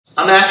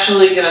I'm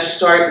actually going to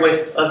start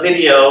with a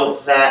video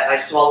that I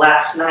saw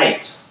last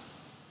night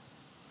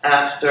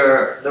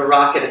after the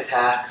rocket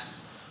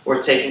attacks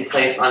were taking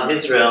place on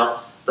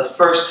Israel. The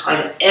first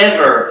time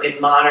ever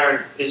in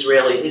modern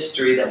Israeli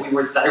history that we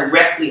were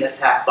directly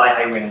attacked by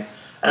Iran.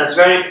 And it's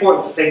very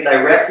important to say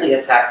directly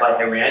attacked by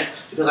Iran,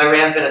 because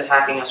Iran's been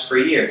attacking us for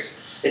years.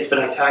 It's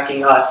been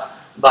attacking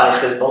us by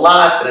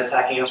Hezbollah, it's been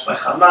attacking us by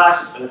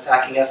Hamas, it's been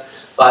attacking us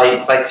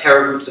by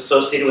terror groups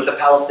associated with the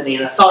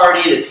Palestinian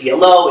Authority, the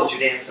PLO in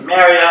Judea and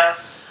Samaria.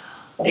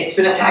 It's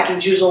been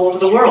attacking Jews all over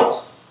the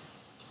world.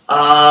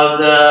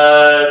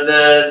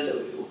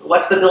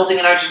 What's the building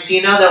in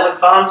Argentina that was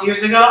bombed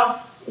years ago?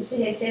 The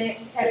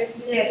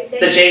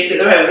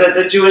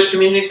Jewish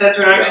Community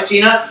Center in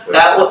Argentina.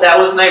 That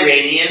was an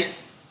Iranian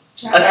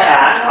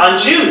attack on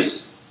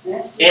Jews.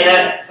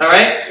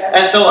 Alright?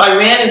 And so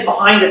Iran is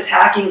behind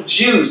attacking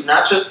Jews,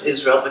 not just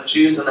Israel, but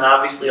Jews, and then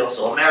obviously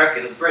also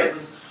Americans,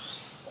 Britons,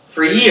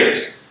 for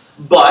years.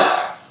 But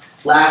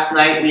last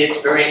night we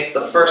experienced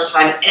the first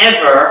time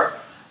ever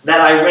that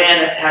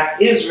Iran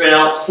attacked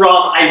Israel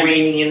from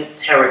Iranian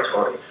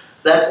territory.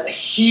 So that's a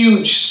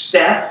huge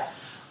step,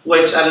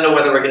 which I don't know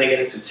whether we're going to get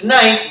into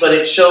tonight, but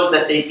it shows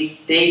that they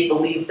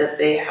believe that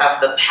they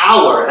have the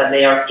power and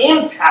they are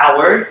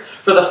empowered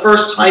for the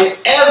first time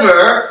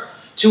ever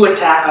to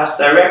attack us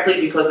directly,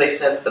 because they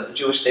sense that the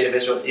Jewish state of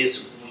Israel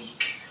is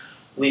weak.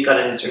 Weak on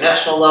an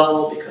international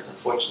level because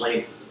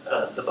unfortunately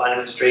the Biden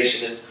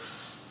administration is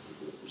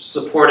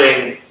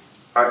supporting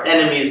our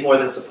enemies more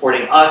than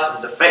supporting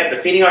us and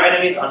defeating our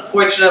enemies,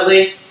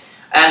 unfortunately,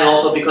 and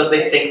also because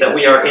they think that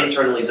we are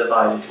internally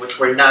divided, which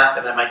we're not,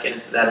 and I might get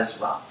into that as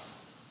well.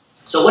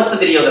 So what's the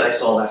video that I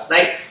saw last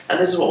night? And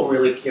this is what we're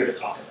really here to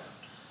talk about.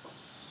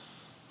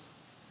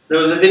 There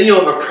was a video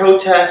of a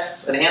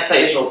protest, an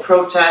anti-Israel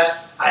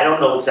protest. I don't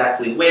know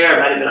exactly where. It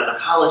might have been on a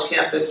college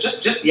campus,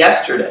 just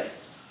yesterday,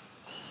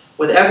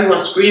 with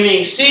everyone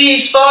screaming,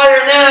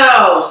 "Ceasefire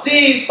now!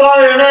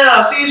 Ceasefire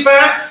now!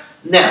 Ceasefire!"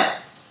 Now,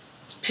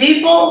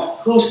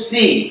 people who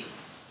see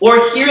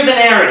or hear the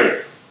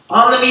narrative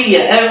on the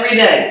media every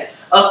day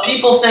of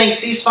people saying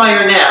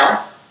ceasefire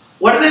now,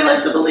 what are they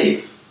led to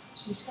believe?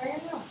 Ceasefire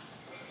now.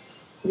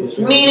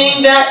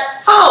 Meaning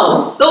that,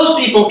 oh, those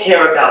people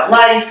care about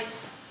life,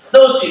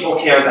 those people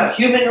care about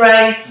human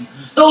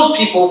rights, those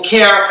people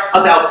care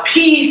about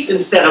peace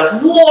instead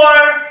of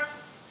war,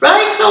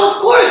 right? So of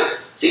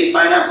course,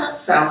 ceasefire now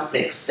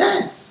makes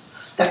sense.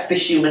 That's the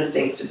human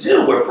thing to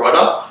do. We're brought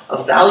up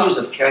of values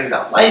of caring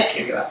about life,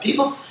 caring about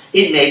people.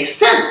 It makes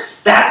sense.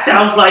 That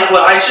sounds like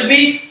what I should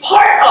be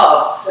part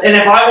of. And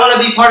if I want to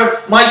be part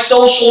of my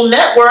social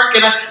network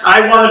and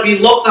I want to be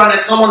looked on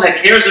as someone that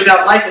cares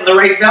about life and the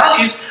right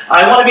values,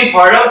 I want to be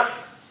part of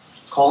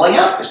calling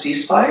out for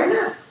ceasefire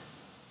now.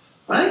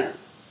 Right?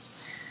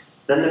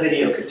 Then the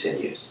video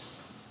continues.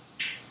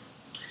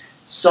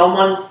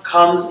 Someone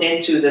comes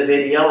into the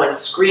video and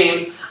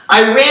screams,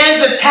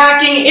 "Iran's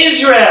attacking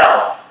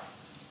Israel!"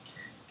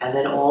 And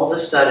then all of a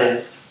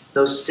sudden,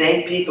 those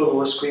same people who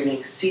were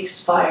screaming,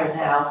 "Ceasefire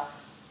now,"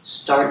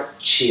 start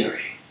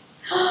cheering.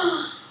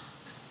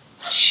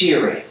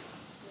 Cheering.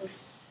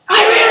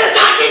 "Iran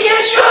attacking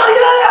Israel!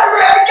 Yeah,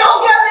 Iran, go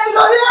get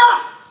Israel! Yeah!"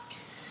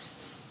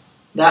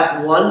 That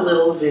one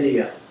little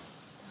video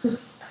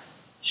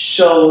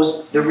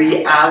shows the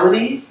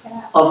reality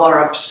of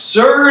our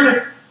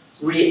absurd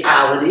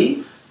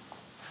reality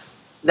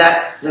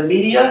that the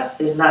media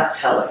is not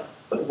telling.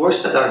 But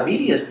worse, that our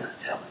media is not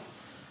telling.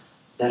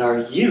 That our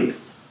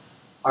youth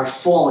are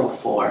falling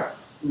for,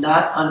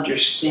 not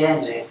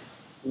understanding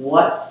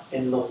what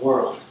in the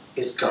world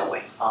is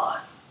going on.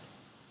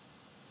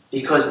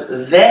 Because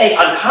they,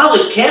 on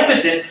college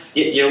campuses,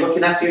 you're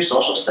looking after your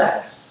social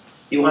status.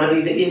 You want to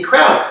be the in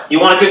crowd. You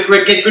want to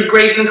get good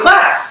grades in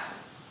class.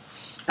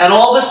 And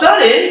all of a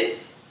sudden,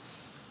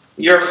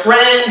 your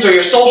friends or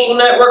your social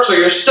networks or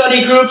your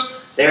study groups,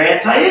 they're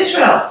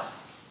anti-Israel.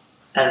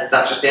 And it's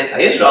not just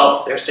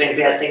anti-Israel, they're saying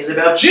bad things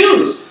about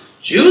Jews.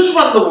 Jews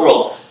run the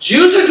world.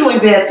 Jews are doing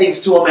bad things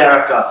to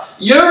America.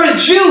 You're a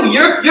Jew.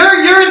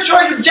 You're in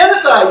charge of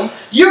genocide.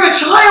 You're a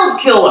child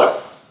killer.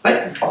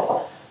 Right?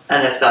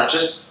 And it's not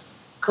just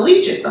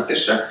collegiates, not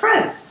just their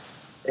friends.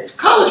 It's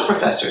college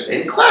professors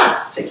in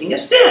class taking a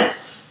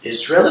stance.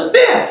 Israel is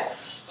bad.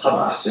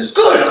 Hamas is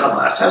good.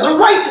 Hamas has a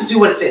right to do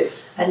what it did.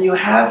 And you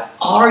have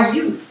our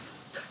youth.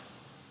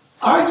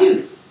 Our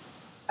youth.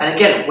 And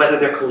again, whether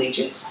they're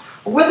collegiates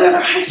or whether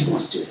they're high school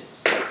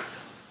students.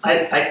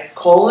 I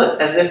call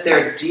it as if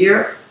they're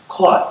deer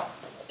caught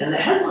in the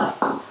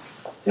headlights.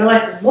 They're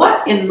like,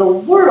 what in the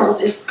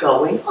world is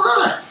going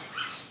on?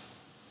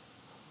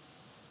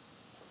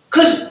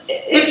 Because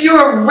if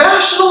you're a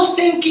rational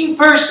thinking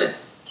person,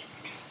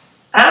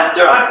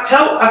 after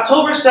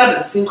October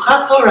 7th,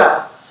 Simchat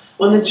Torah,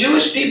 when the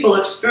Jewish people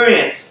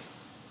experienced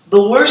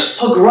the worst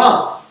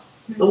pogrom,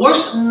 the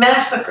worst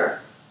massacre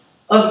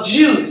of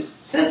Jews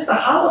since the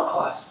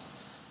Holocaust,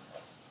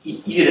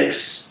 you'd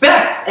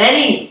expect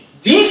any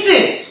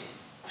decent,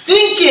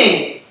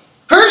 thinking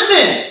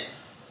person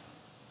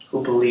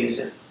who believes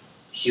in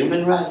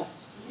human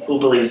rights, who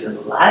believes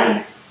in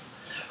life,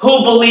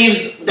 who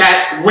believes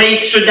that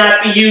rape should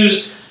not be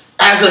used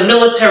as a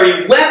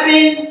military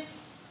weapon.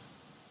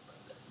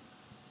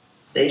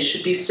 They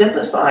should be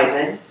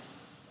sympathizing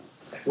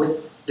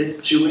with the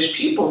Jewish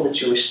people in the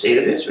Jewish state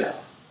of Israel.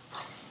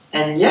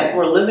 And yet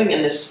we're living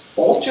in this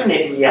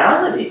alternate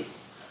reality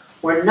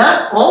where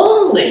not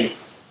only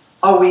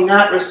are we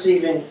not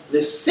receiving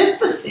this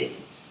sympathy,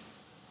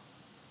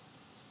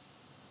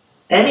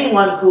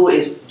 anyone who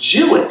is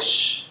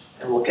Jewish,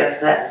 and we'll get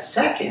to that in a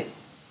second,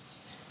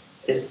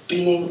 is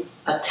being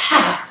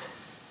attacked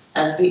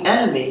as the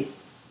enemy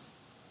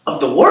of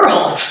the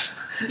world.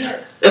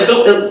 Yes. We're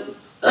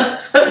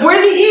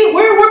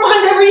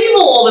behind every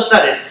evil all of a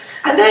sudden.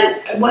 And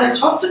then when I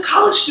talk to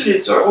college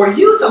students or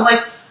youth, I'm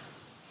like,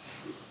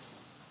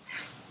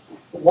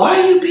 why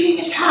are you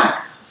being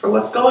attacked for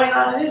what's going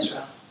on in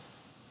Israel?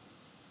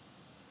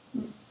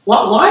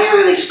 Why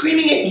are they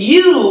screaming at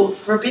you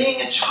for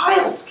being a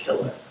child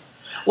killer?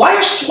 Why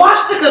are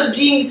swastikas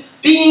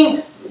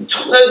being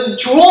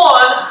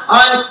drawn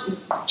on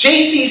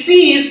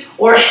JCCs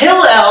or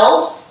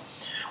Hillels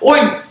or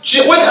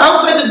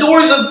outside the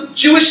doors of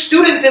Jewish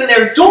students in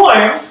their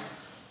dorms?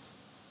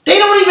 They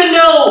don't even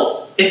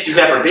know if you've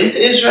ever been to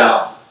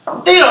Israel.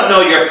 They don't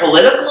know your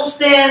political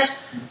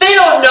stance. They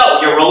don't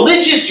know you're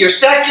religious, you're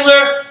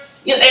secular.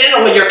 They don't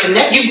know what you're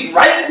connected. You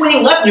right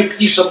wing, left.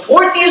 You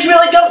support the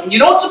Israeli government. You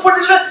don't support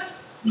Israel.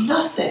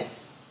 Nothing.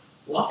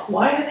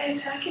 Why are they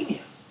attacking you?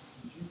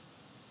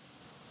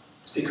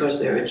 It's because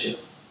they're a Jew.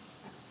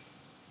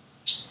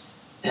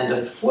 And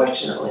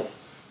unfortunately,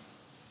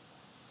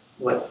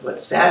 what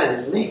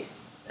saddens me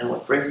and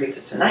what brings me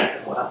to tonight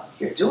and what I'm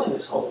here doing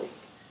this whole week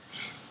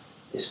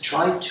is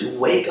trying to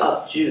wake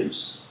up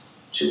Jews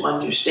to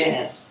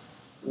understand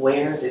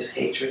where this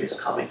hatred is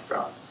coming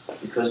from.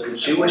 Because the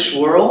Jewish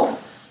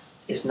world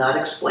is not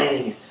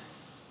explaining it.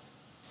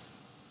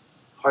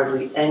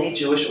 Hardly any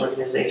Jewish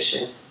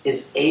organization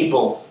is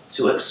able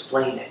to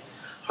explain it.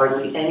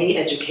 Hardly any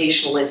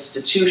educational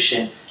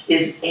institution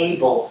is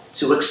able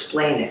to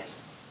explain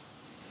it.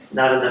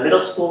 Not on the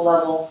middle school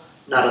level,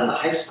 not on the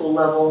high school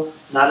level,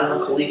 not on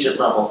the collegiate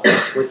level.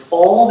 With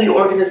all the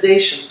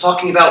organizations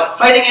talking about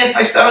fighting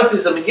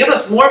anti-Semitism and give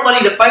us more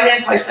money to fight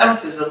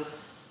anti-Semitism,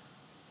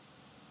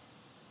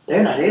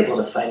 they're not able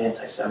to fight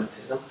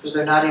anti-Semitism because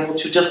they're not able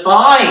to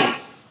define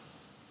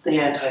the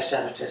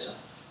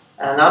anti-Semitism.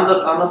 And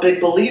I'm a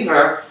big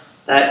believer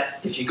that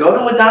if you go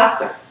to a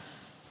doctor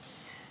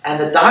and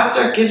the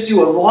doctor gives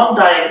you a wrong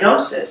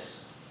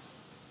diagnosis,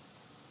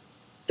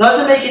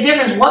 doesn't make a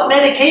difference what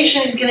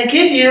medication he's going to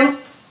give you,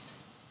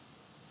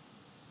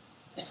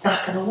 it's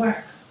not going to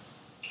work.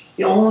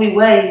 The only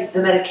way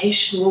the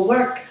medication will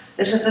work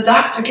is if the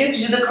doctor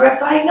gives you the correct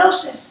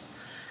diagnosis.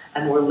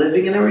 And we're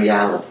living in a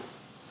reality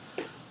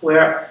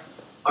where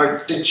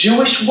the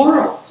Jewish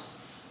world,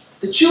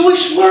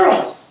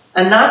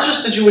 and not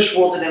just the Jewish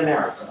world in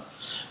America,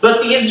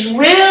 but the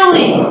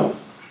Israeli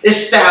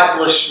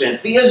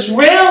establishment, the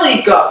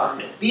Israeli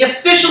government, the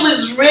official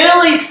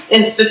Israeli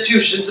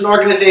institutions and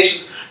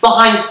organizations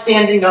behind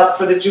standing up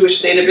for the Jewish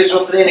state of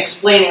Israel today and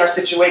explaining our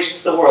situation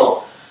to the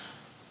world,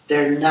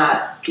 they're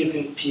not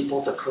giving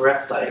people the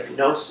correct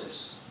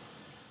diagnosis,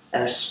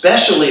 and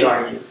especially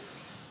our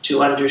youth,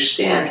 to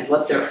understand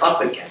what they're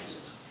up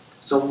against.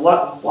 So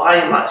why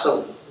am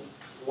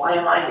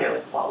I here?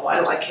 Like, why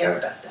do I care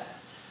about that?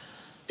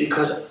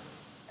 Because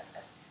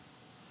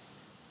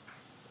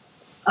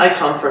I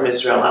come from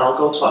Israel, and I'll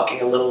go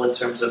talking a little in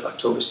terms of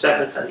October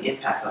 7th and the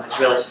impact on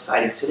Israeli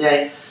society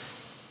today.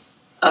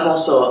 I'm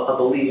also a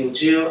believing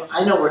Jew.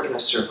 I know we're going to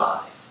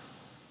survive.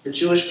 The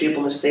Jewish people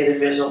in the state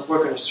of Israel, we're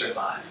going to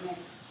survive.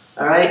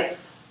 All right?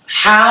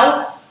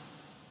 How?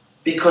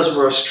 Because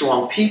we're a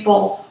strong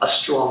people, a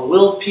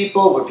strong-willed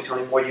people. We're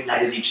becoming more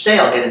united each day.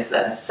 I'll get into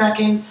that in a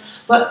second.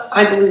 But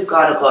I believe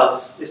God above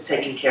is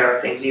taking care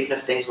of things, even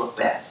if things look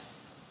bad.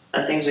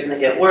 And things are going to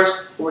get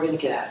worse, we're going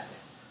to get out of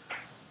it.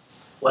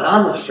 What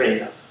I'm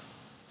afraid of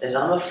is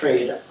I'm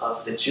afraid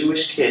of the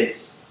Jewish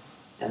kids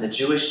and the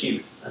Jewish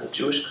youth and the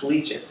Jewish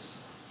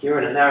collegiates here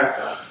in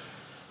America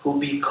who,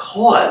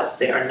 because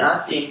they are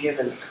not being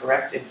given the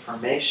correct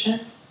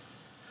information,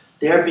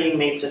 they're being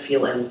made to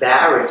feel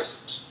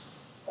embarrassed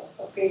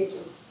of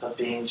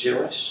being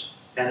Jewish,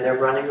 and they're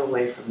running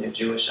away from their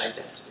Jewish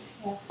identity.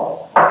 Yes.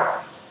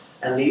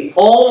 And the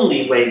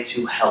only way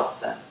to help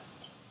them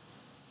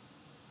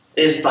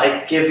is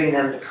by giving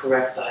them the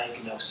correct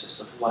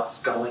diagnosis of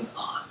what's going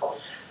on.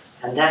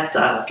 And that,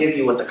 I'll give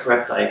you what the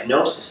correct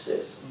diagnosis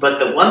is,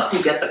 but once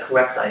you get the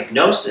correct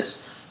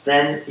diagnosis,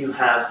 then you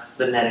have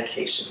the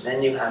medication,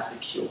 then you have the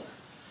cure.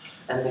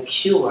 And the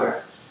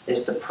cure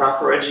is the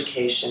proper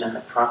education and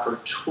the proper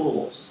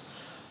tools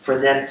for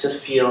them to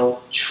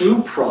feel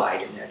true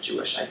pride in their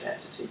Jewish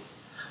identity,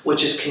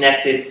 which is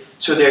connected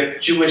to their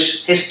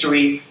Jewish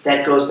history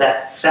that goes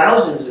back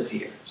thousands of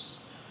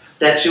years.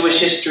 That Jewish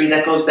history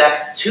that goes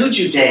back to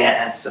Judea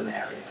and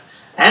Samaria,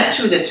 and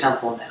to the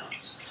Temple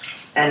Mount.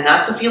 And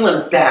not to feel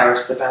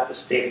embarrassed about the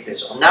state of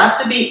Israel, not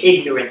to be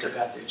ignorant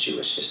about their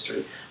Jewish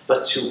history,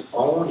 but to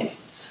own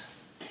it,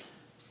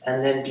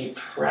 and then be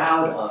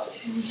proud of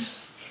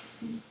it.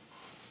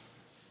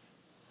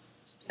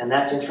 And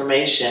that's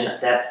information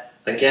that,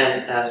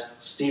 again, as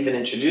Stephen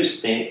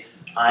introduced me,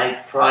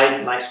 I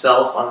pride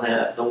myself on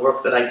the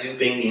work that I do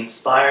being the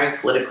inspiring,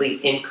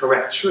 politically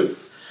incorrect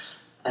truth.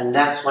 And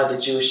that's why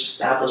the Jewish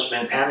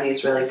establishment and the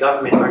Israeli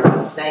government are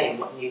not saying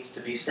what needs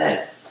to be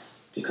said,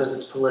 because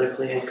it's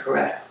politically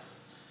incorrect.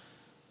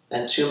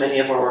 And too many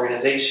of our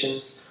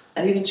organizations,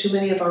 and even too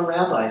many of our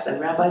rabbis, and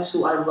rabbis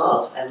who I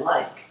love and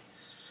like,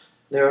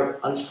 they're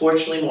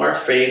unfortunately more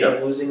afraid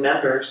of losing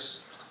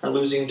members or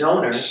losing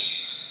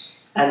donors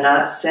and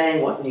not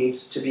saying what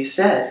needs to be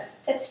said.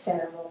 That's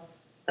terrible.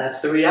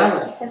 That's the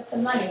reality. That's the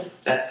money.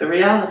 That's the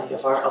reality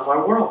of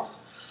our world.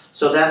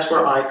 So that's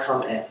where I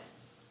come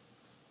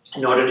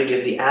in order to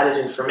give the added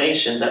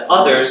information that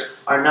others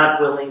are not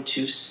willing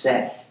to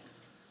say.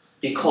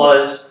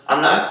 Because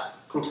I'm not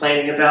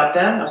complaining about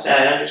them. I'm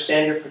saying I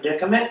understand your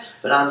predicament,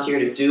 but I'm here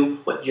to do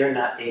what you're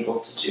not able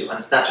to do. And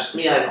it's not just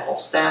me, I have a whole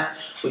staff.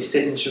 We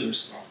sit in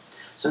Jerusalem.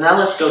 So now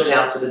let's go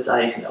down to the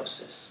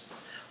diagnosis.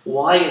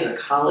 Why is a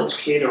college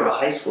kid or a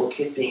high school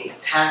kid being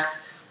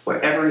attacked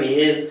wherever he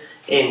is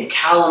in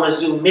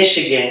Kalamazoo,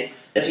 Michigan,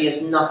 if he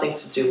has nothing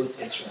to do with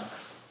Israel?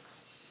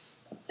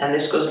 And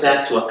this goes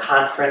back to a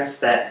conference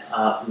that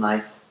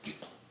my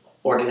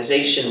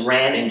organization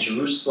ran in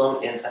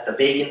Jerusalem at the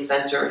Begin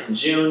Center in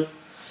June.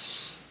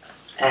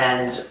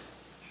 And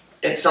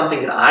it's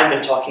something that I've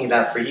been talking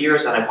about for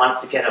years, and I wanted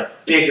to get a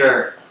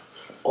bigger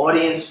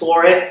audience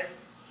for it.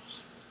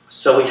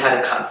 So we had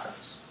a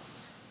conference.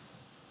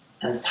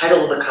 And the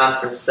title of the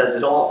conference says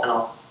it all, and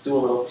I'll do a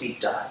little deep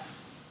dive.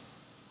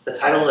 The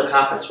title of the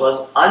conference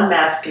was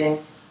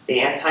Unmasking the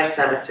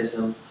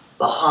Antisemitism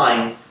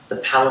Behind the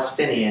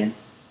Palestinian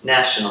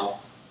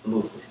National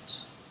Movement.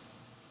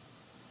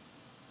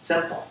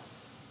 Simple.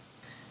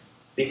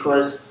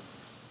 Because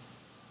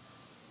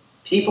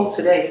people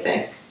today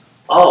think,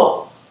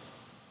 oh,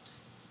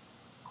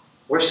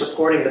 we're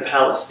supporting the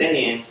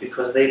Palestinians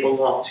because they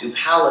belong to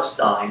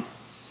Palestine,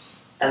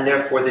 and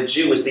therefore the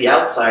Jew is the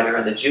outsider,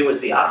 and the Jew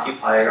is the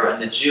occupier,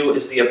 and the Jew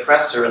is the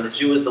oppressor, and the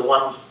Jew is the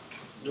one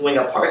doing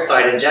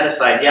apartheid and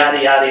genocide,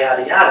 yada, yada,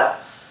 yada, yada.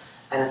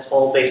 And it's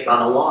all based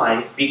on a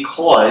lie,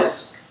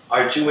 because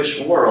our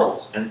Jewish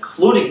world,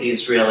 including the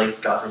Israeli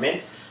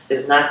government,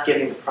 is not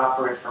giving the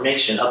proper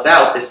information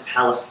about this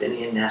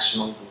Palestinian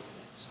national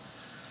movement.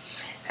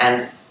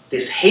 And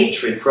this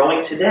hatred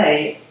growing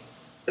today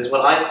is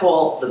what I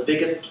call the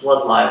biggest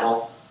blood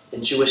libel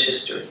in Jewish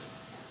history.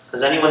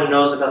 As anyone who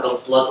knows about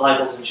the blood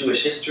libels in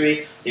Jewish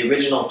history, the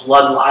original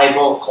blood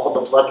libel, called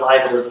the blood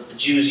libel, is that the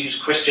Jews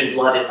used Christian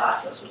blood in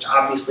matzahs, which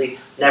obviously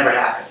never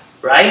happened,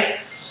 right?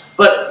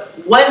 But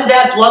when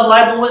that blood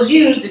libel was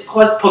used, it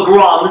caused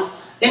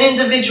pogroms in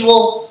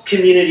individual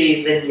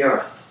communities in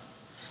Europe.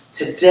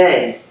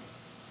 Today,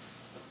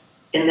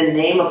 in the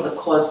name of the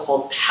cause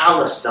called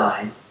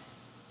Palestine,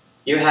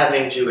 you're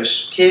having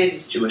Jewish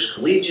kids, Jewish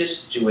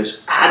collegiates, Jewish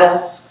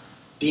adults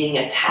being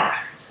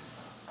attacked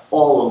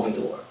all over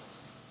the world.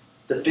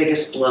 The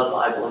biggest blood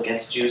libel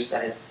against Jews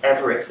that has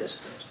ever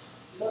existed.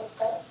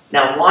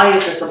 Now, why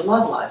is this a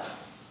blood libel?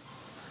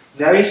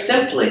 Very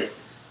simply,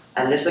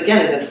 and this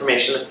again is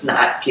information that's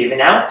not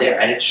given out there,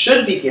 and it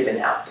should be given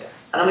out there.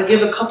 And I'm going to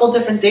give a couple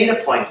different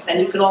data points, and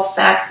you can all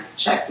fact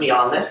check me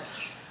on this.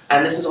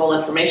 And this is all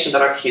information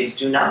that our kids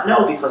do not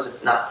know because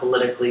it's not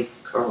politically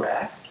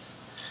correct.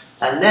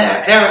 And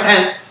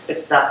hence,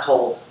 it's not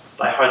told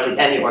by hardly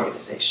any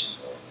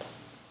organizations.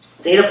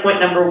 Data point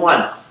number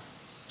 1.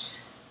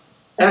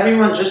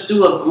 Everyone just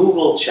do a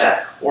Google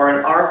check or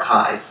an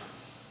archive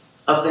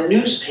of the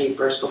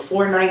newspapers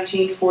before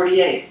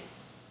 1948.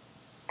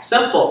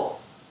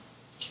 Simple.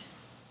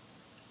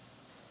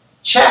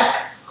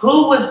 Check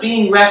who was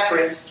being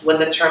referenced when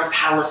the term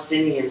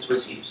Palestinians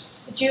was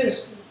used. The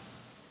Jews.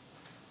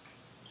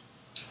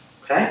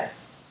 Okay?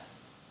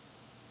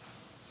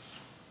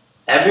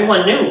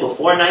 Everyone knew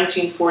before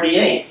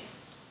 1948,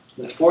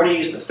 in the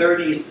 40s, the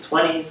 30s, the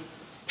 20s,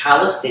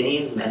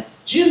 Palestinians meant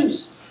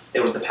Jews.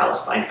 There was the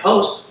Palestine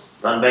Post,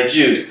 run by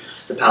Jews.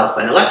 The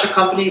Palestine Electric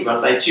Company,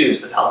 run by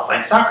Jews. The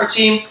Palestine soccer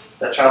team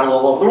that traveled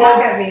all over the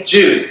world,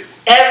 Jews.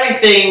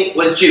 Everything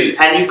was Jews.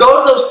 And you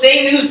go to those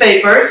same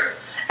newspapers,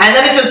 and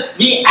then it says,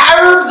 the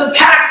Arabs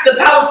attacked the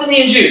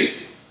Palestinian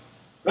Jews.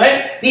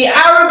 Right? The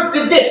Arabs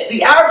did this,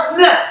 the Arabs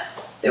did that.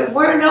 There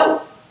were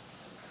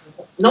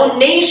no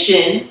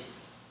nation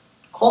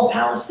called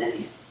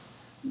Palestinian.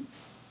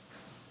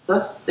 So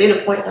that's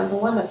data point number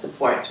 1 that's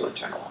important to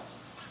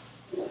internalize.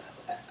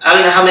 I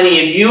don't know how many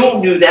of you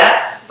knew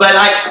that, but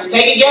I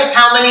take a guess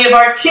how many of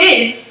our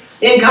kids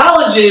in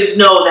colleges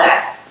know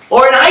that,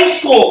 or in high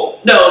school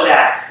know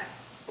that.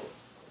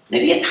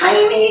 Maybe a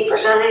tiny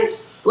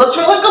percentage. Let's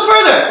go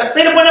further. That's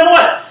data point number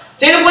 1.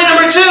 Data point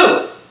number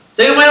 2.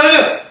 Data point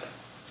number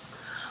 2.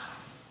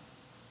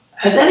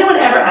 Has anyone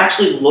ever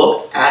actually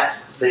looked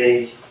at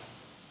the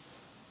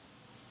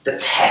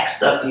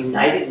text of the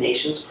United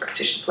Nations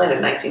Partition Plan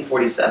of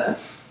 1947?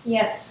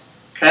 Yes.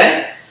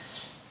 Okay?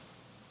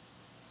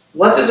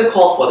 What does it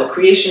call for? The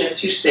creation of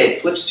 2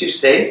 states. Which 2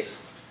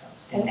 states?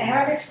 An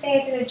Arabic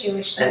state and a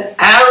Jewish state. An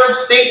Arab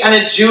state and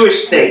a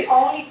Jewish state. And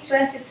only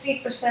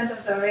 23%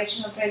 of the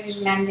original British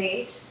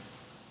mandate.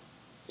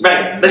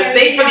 Right. The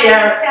state for the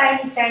Arab.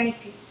 Tiny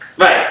piece.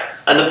 Right.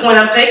 And the point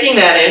I'm taking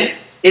that in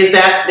is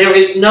that there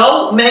is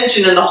no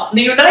mention in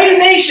the United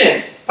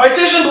Nations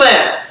partition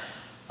plan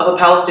of a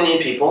Palestinian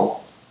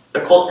people.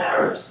 They're called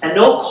Arabs, and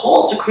no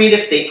call to create a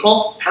state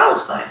called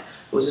Palestine.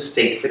 It was a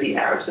state for the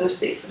Arabs and a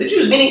state for the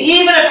Jews. Meaning,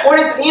 even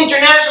according to the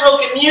international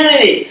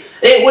community,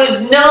 it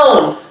was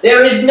known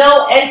there is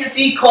no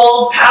entity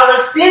called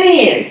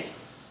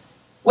Palestinians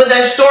with a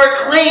historic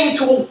claim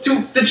to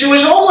the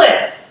Jewish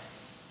homeland.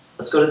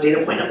 Let's go to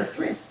data point number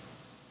 3.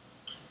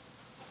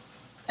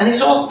 And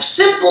these are all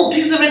simple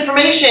pieces of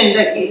information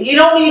that you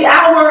don't need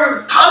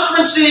hour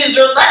conferences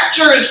or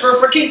lectures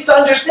for kids to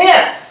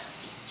understand.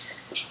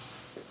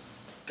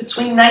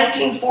 Between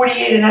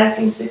 1948 and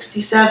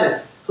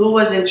 1967, who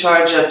was in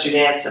charge of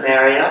Judea and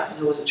Samaria, and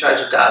who was in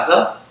charge of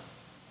Gaza?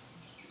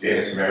 Judea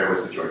and Samaria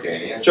was the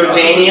Jordanians.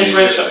 Jordanians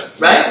were in charge,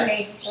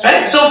 right?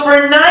 Right? So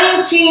for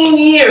 19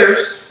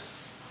 years,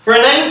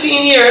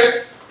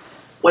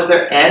 was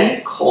there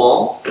any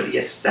call for the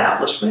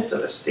establishment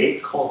of a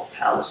state called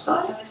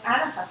Palestine?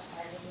 Arafat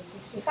started in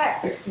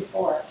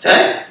 64.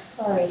 Okay?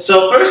 Sorry.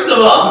 So first of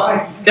all,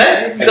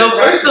 okay? So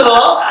first of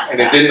all, And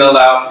it didn't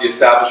allow for the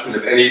establishment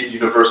of any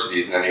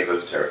universities in any of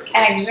those territories.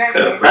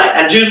 Exactly. right?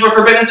 And Jews were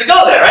forbidden to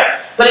go there, right?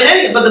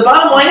 But the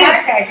bottom line is,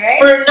 Apartheid, right?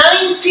 for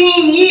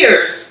 19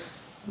 years,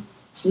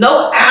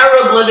 no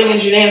Arab living in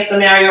Judea and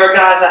Samaria or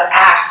Gaza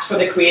asked for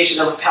the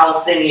creation of a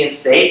Palestinian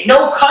state.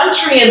 No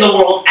country in the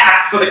world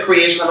asked for the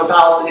creation of a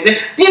Palestinian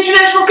state. The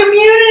international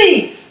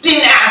community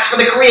didn't ask for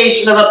the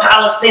creation of a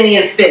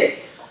Palestinian state.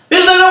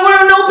 Because there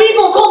were no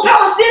people called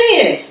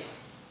Palestinians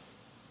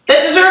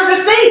that deserve the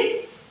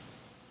state.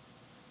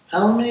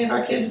 How many of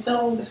our kids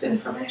know this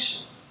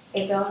information?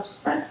 They don't.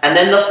 Right? And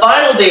then the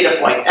final data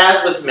point,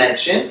 as was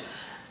mentioned,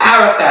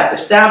 Arafat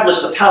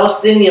established the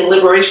Palestinian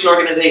Liberation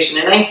Organization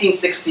in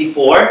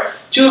 1964.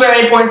 2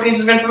 very important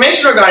pieces of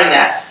information regarding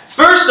that.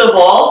 First of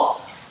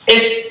all,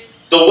 if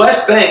the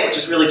West Bank, which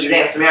is really Judea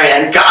and Samaria,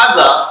 and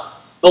Gaza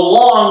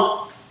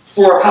belong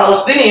for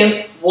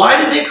Palestinians,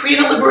 why did they create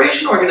a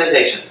liberation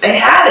organization? They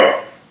had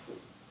it.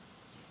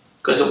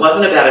 Because it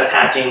wasn't about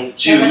attacking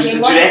Jews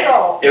in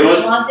Judea. It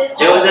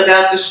was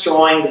about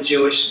destroying the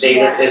Jewish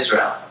state of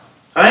Israel.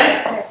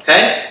 Right?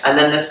 Okay? And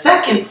then the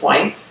second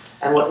point,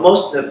 and what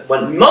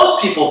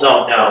most people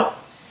don't know,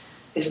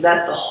 is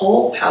that the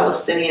whole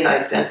Palestinian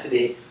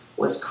identity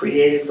was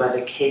created by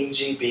the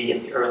KGB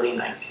in the early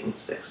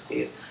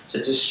 1960s to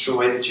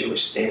destroy the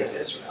Jewish state of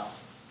Israel.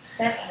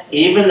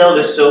 Even though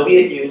the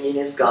Soviet Union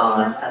is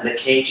gone and the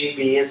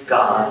KGB is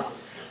gone,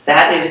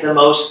 that is the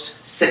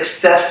most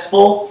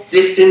successful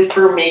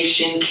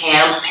disinformation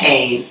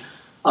campaign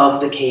of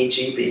the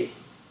KGB.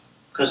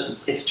 Because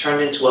it's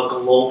turned into a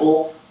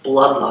global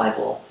blood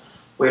libel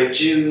where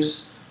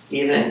Jews,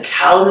 even in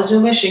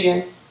Kalamazoo,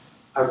 Michigan,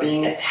 are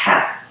being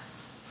attacked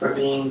for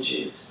being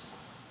Jews.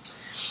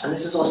 And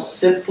this is all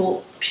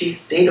simple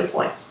data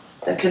points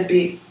that can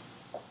be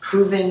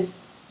proven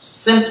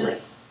simply.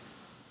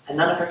 And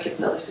none of our kids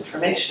know this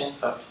information.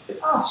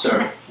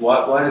 Sir,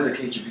 why did the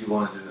KGB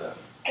want to do that?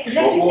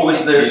 Exactly. What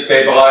was their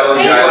Stabilize the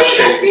United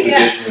States Exactly.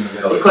 position in the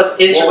Middle East.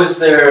 Because What was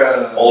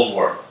their Cold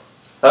War.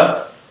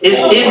 Huh?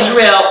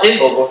 Israel,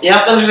 you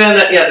have to understand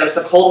that, there was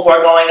the Cold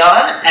War going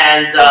on,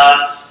 and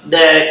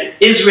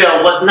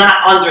Israel was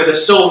not under the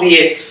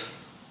Soviet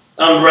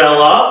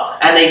umbrella,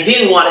 and they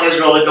didn't want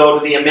Israel to go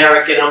to the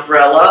American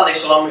umbrella, and they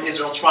saw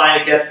Israel trying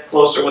to get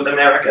closer with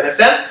America in a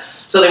sense,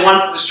 so they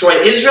wanted to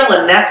destroy Israel,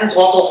 and in that sense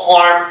also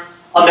harm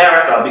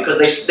America, because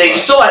they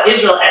saw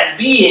Israel as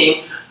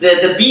being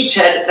the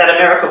beachhead that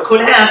America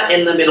could have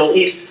in the Middle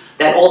East,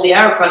 that all the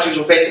Arab countries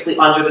were basically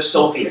under the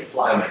Soviet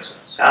bloc. That makes sense.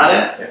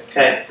 Got it?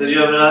 Okay. Did you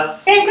have a...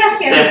 Same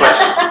question. Same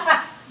question.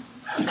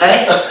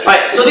 Okay?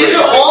 Alright, so these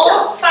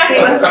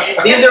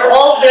are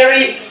all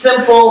very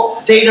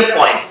simple data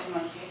points.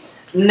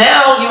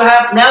 Now you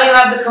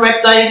have the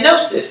correct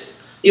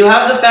diagnosis. You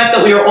have the fact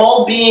that we are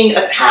all being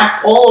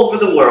attacked all over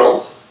the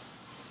world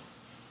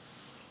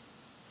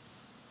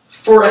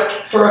for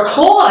a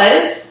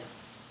cause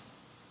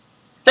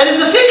that is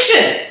a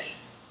fiction.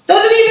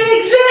 Doesn't even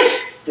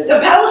exist. The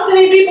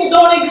Palestinian people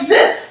don't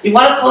exist. You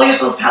want to call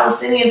yourselves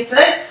Palestinians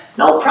today?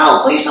 No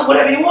problem. Call yourself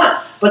whatever you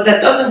want. But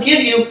that doesn't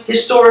give you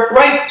historic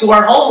rights to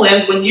our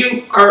homeland when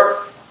you are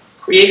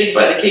created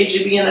by the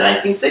KGB in the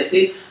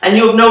 1960s and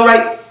you have no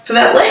right to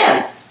that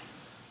land.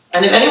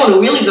 And if anyone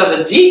who really does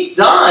a deep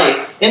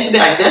dive into the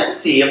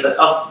identity of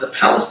the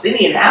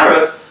Palestinian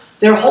Arabs,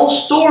 their whole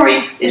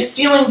story is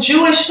stealing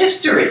Jewish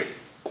history.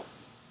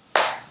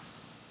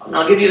 And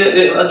I'll give you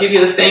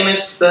the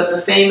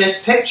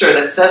famous picture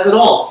that says it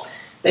all.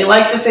 They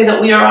like to say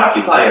that we are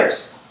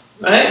occupiers,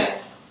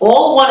 right?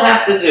 All one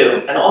has to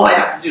do, and all I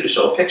have to do to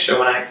show a picture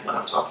when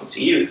I'm talking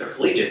to youth or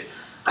collegiates,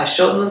 I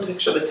show them the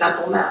picture of the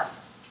Temple Mount.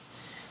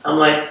 I'm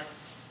like,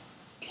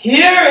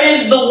 here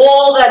is the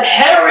wall that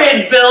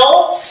Herod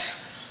built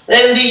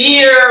in the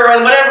year,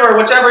 or whatever,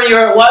 whichever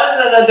year it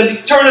was, at the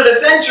turn of the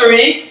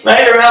century,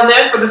 right, around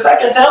then, for the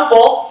Second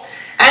Temple.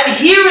 And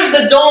here is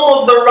the Dome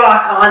of the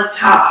Rock on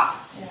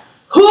top. Yeah.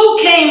 Who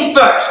came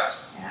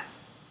first? Yeah.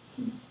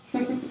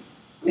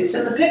 It's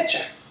in the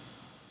picture.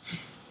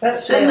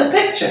 That's It's in the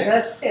picture.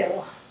 But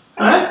still.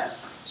 All right.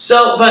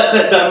 So, but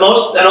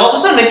most, and all of a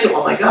sudden they feel,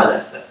 oh my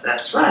God,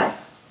 that's right.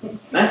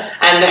 Right?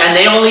 And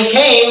they only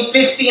came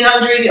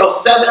 1,500 or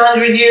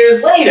 700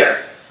 years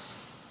later.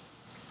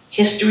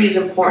 History is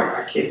important.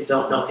 Our kids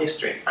don't know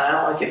history. I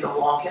don't want to give them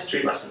long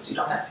history lessons. You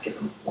don't have to give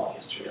them long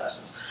history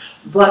lessons.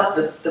 But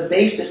the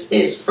basis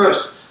is,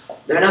 first,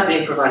 they're not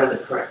being provided the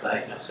correct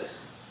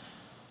diagnosis.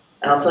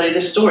 And I'll tell you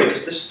this story,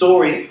 because this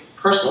story,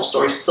 personal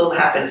story, still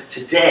happens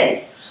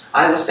today.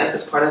 I was sent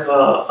as part of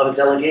a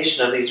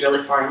delegation of the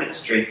Israeli Foreign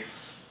Ministry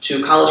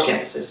to college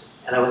campuses.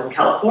 And I was in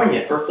California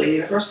at Berkeley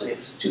University.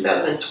 This is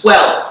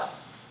 2012,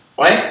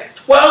 right?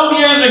 12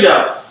 years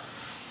ago.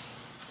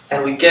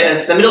 And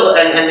it's the middle,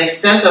 and they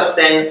sent us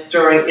then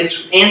during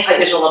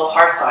anti-Israel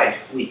apartheid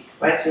week,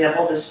 right? So you have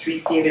all this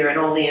street theater and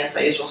all the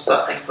anti-Israel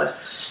stuff taking place.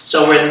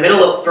 So we're in the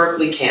middle of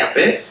Berkeley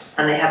campus,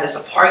 and they have this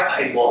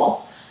apartheid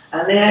wall,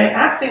 and they're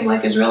acting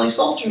like Israeli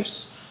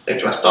soldiers. They're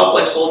dressed up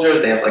like soldiers,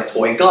 they have like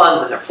toy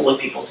guns, and they're pulling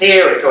people's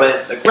hair, they're throwing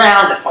it to the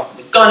ground, they're pointing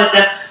the gun at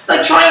them,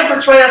 like trying to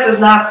portray us as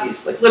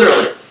Nazis, like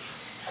literally.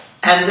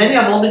 And then you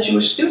have all the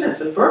Jewish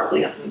students in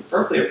Berkeley, and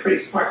Berkeley are pretty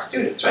smart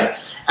students, right?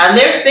 And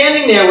they're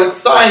standing there with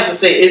signs that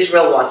say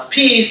Israel wants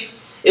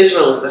peace,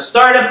 Israel is the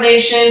startup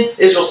nation,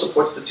 Israel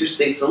supports the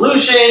two-state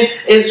solution,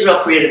 Israel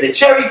created the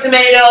cherry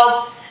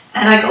tomato.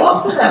 And I go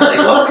up to them, and I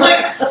go up to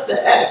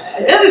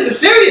this is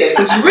serious,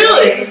 this is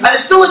really, and it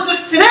still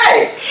exists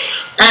today.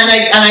 And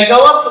I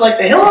go up to like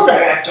the Hillel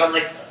director, I'm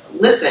like,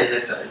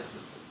 listen,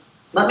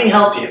 let me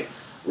help you.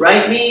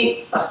 Write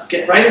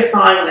a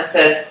sign that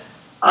says,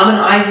 I'm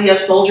an IDF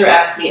soldier,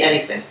 ask me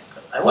anything.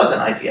 I was an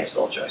IDF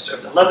soldier. I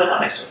served in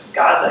Lebanon, I served in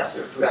Gaza, I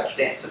served throughout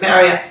Judea and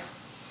Samaria.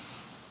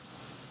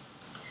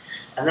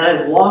 And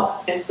then I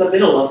walked into the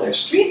middle of their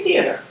street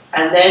theater.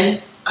 And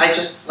then I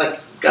just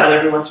got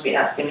everyone to be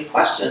asking me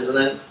questions and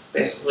then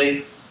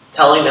basically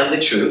telling them the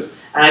truth.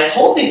 And I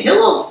told the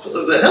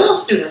Hillel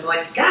students, I'm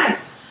like,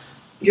 guys,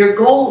 your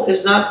goal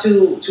is not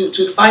to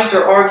fight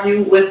or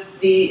argue with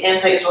the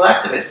anti-Israel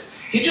activists.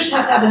 You just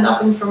have to have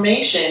enough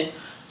information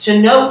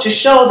to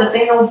show that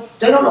they don't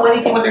know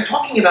anything what they're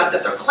talking about,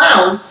 that they're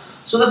clowns,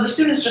 so that the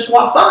students just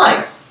walk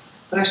by.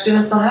 But our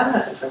students don't have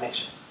enough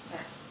information.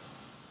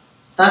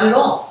 Not at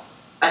all.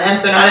 And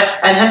hence they're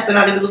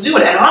not able to do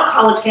it. And on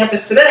college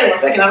campus today,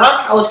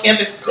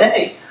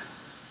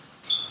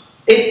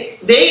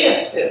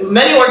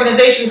 many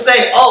organizations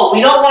say, oh, we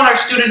don't want our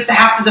students to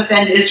have to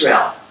defend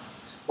Israel.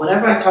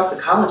 Whenever I talk to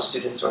college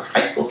students or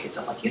high school kids,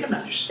 I'm like, you don't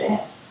understand.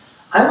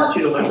 I want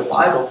you to learn the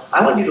Bible.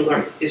 I want you to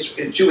learn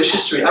Jewish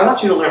history. I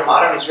want you to learn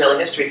modern Israeli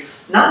history,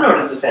 not in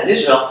order to defend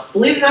Israel.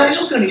 Believe it or not,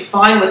 Israel's going to be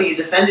fine whether you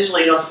defend Israel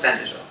or you don't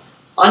defend Israel.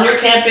 On your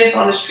campus,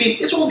 on the street,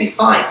 Israel will be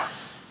fine.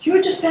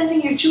 You're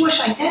defending your Jewish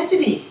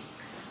identity.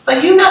 By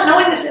you not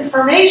knowing this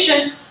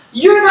information,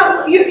 you're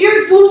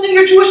losing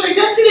your Jewish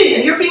identity,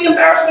 and you're being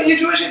embarrassed by your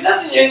Jewish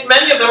identity, and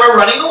many of them are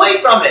running away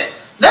from it.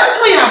 That's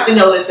why you have to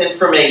know this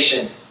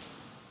information.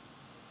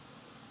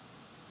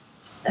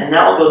 And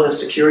now I'll go to the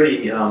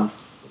security.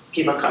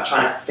 Keep on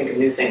trying to think of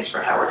new things for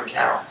Howard and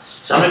Carol.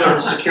 So I'm going to go to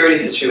the security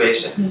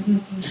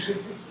situation.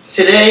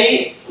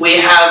 Today, we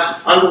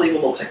have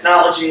unbelievable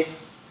technology.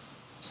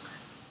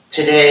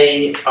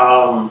 Today,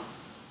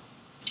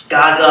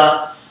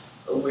 Gaza,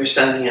 we're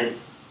sending in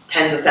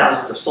tens of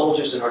thousands of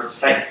soldiers in order to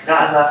fight in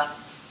Gaza.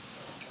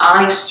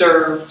 I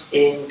served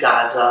in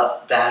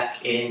Gaza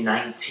back in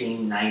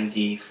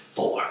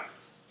 1994.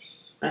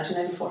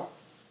 1994.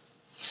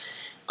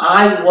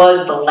 I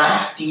was the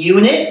last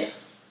unit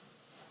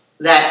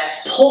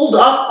that pulled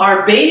up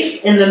our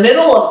base in the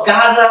middle of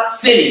Gaza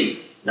City.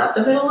 Not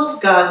the middle of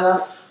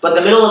Gaza, but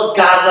the middle of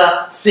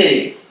Gaza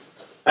City.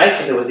 Right?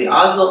 Because there was the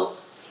Oslo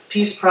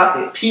peace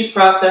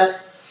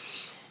process,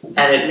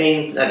 and it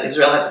meant that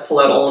Israel had to pull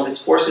out all of its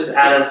forces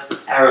out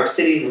of Arab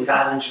cities in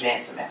Gaza and Judea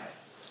and Samaria.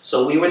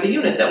 So we were the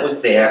unit that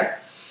was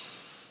there.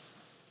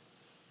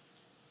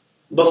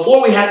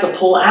 Before we had to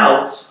pull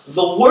out,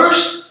 the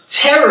worst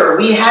terror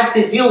we had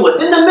to deal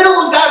with in the middle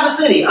of Gaza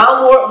City.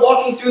 I'm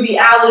walking through the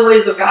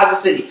alleyways of Gaza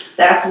City.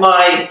 That's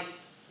my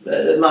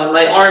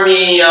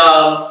army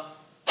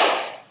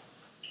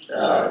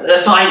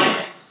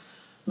assignment.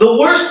 The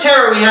worst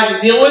terror we had to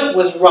deal with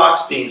was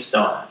rocks being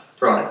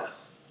thrown at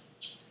us.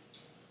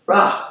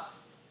 Rocks.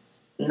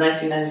 In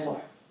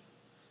 1994.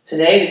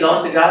 Today, to go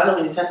into Gaza,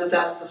 we need tens of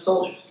thousands of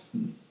soldiers.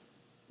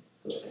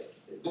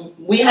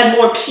 We had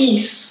more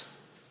peace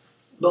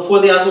before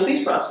the Oslo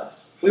peace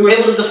process. We were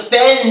able to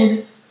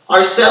defend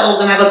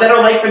ourselves and have a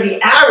better life for the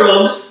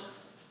Arabs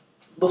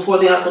before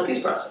the Oslo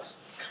peace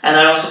process. And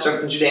I also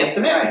served in Judea and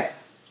Samaria.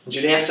 In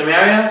Judea and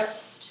Samaria,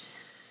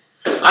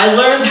 I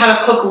learned how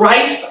to cook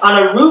rice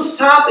on a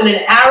rooftop in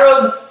an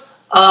Arab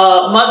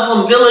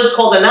Muslim village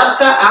called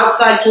Anabta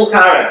outside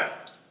Tulkarem.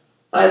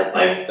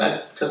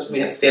 Because we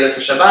had to stay there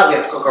for Shabbat, we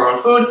had to cook our own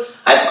food.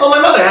 I had to call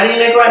my mother, how do you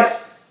make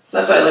rice?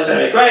 That's why I learned how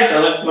to make rice. I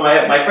learned from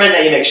my friend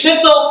how you make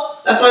schnitzel.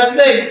 That's why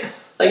today,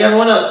 like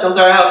everyone else, to come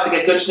to our house to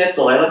get good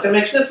schnitzel. I learned how to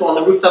make schnitzel on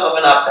the rooftop of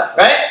an opta,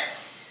 right?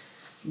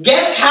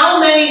 Guess how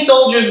many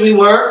soldiers we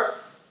were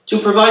to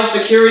provide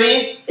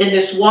security in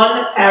this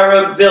one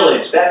Arab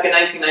village back in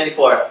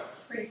 1994?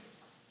 3.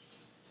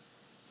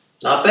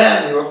 Not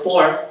bad, we were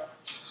 4.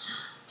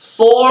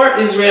 4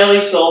 Israeli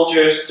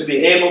soldiers to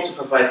be able to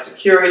provide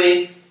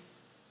security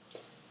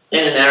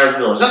in an Arab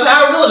village. That's an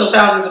Arab village of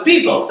thousands of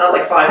people. It's not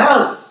like 5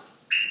 houses.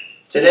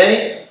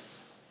 Today,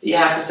 you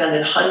have to send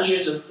in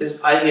hundreds of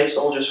IDF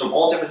soldiers from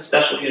all different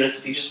special units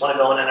if you just want to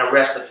go in and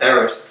arrest a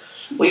terrorist.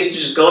 We used to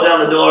just go down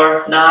the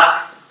door,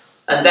 knock,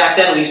 and back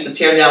then we used to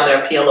tear down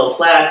their PLO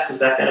flags because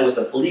back then it was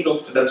illegal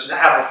for them to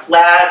have a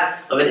flag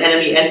of an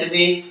enemy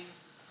entity.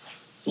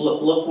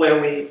 Look where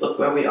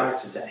we are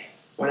today.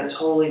 We're in a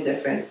totally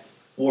different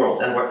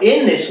world, and we're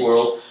in this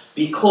world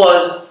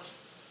because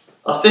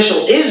official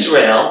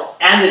Israel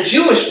and the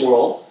Jewish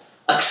world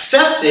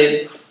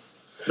accepted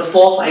the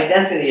false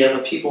identity of a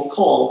people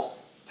called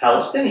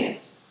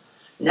Palestinians.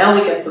 Now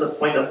we get to the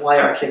point of why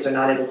our kids are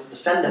not able to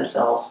defend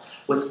themselves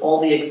with all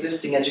the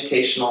existing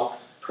educational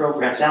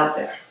programs out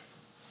there.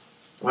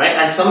 Right?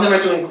 And some of them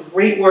are doing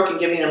great work in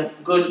giving them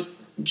good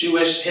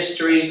Jewish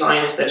history,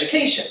 Zionist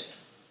education.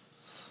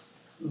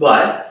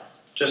 But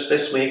just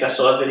this week I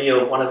saw a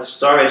video of one of the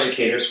star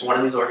educators from one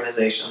of these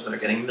organizations that are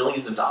getting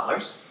millions of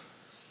dollars.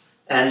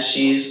 And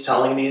she's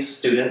telling these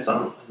students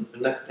in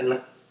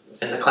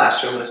the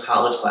classroom, in this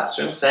college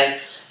classroom, saying,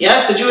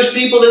 yes, the Jewish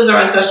people, this is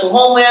our ancestral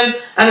homeland,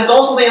 and it's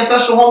also the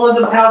ancestral homeland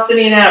of the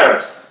Palestinian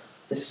Arabs.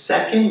 The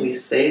second we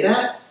say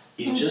that,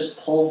 you just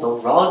pull the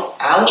rug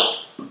out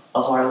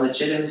of our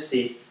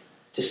legitimacy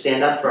to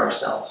stand up for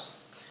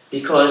ourselves.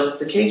 Because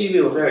the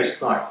KGB were very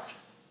smart.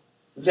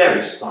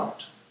 Very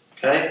smart.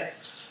 Okay?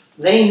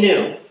 They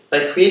knew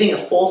by creating a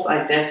false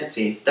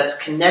identity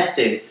that's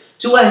connected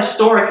to a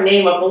historic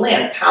name of the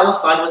land.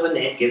 Palestine was a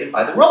name given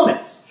by the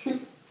Romans.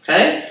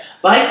 Okay?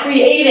 By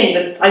creating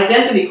the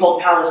identity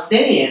called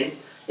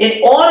Palestinians,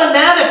 it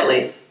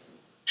automatically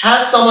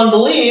has someone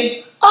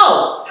believe,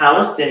 oh,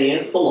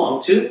 Palestinians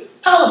belong to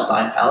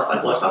Palestine.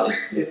 Palestine belongs to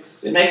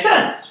Palestine. It makes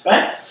sense,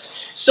 right?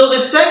 So the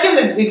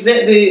second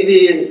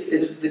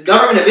the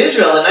government of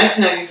Israel in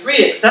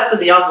 1993 accepted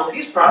the Oslo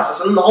peace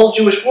process, and the whole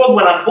Jewish world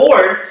went on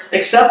board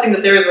accepting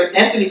that there is an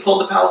entity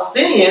called the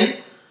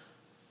Palestinians,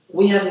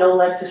 we have no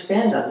leg to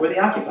stand on. We're the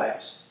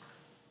occupiers.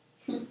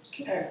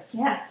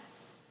 Yeah.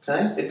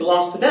 Okay? It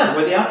belongs to them.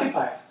 We're the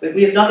occupier.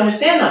 We have nothing to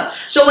stand on.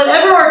 So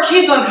whenever our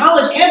kids on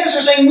college campus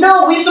are saying,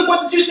 no, we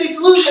support the two-state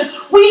solution,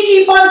 we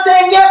keep on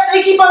saying yes,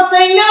 they keep on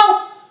saying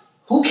no.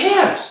 Who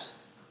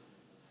cares?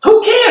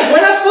 Who cares?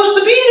 We're not supposed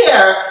to be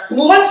there.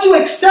 Once you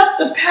accept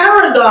the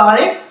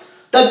paradigm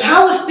that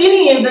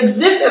Palestinians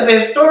exist as a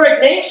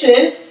historic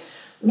nation,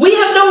 we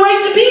have no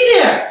right to be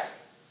there.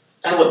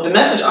 And what the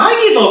message I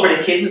give over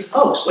to kids is,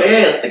 folks,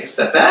 wait, let's take a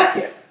step back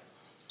here.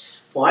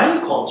 Why are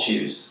you called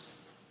Jews?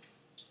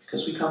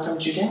 Because we come from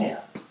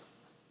Judea.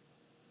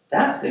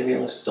 That's the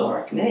real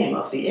historic name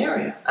of the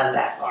area, and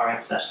that's our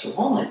ancestral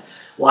homeland.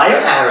 Why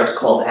are Arabs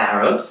called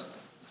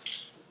Arabs?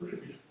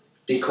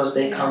 Because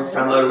they come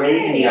from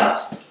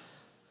Arabia.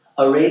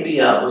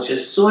 Arabia, which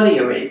is Saudi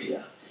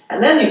Arabia.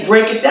 And then you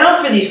break it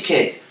down for these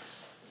kids.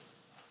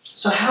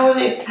 So how are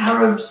they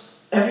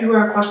Arabs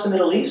everywhere across the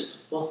Middle East?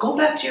 Well, go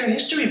back to your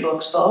history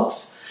books,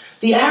 folks.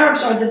 The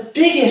Arabs are the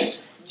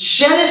biggest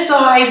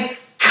genocide,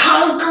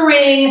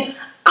 conquering,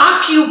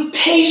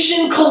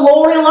 occupation,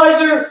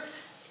 colonializer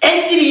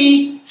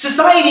entity,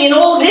 society in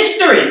all of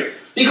history.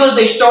 Because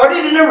they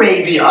started in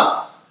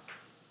Arabia,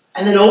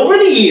 and then over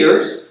the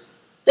years,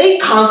 they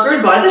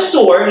conquered by the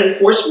sword and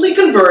forcefully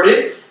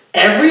converted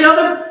every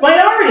other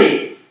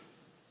minority.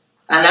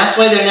 And that's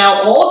why they're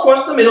now all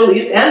across the Middle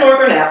East and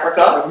Northern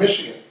Africa. In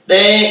Michigan.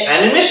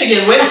 And in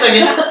Michigan, wait a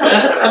second.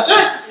 That's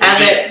right.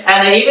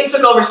 And they even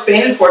took over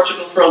Spain and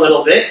Portugal for a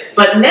little bit.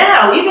 But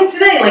now, even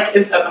today, like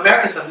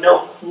Americans have no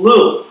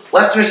clue.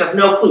 Westerners have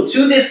no clue.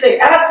 To this day,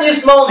 at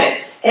this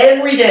moment,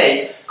 every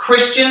day,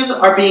 Christians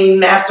are being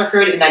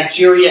massacred in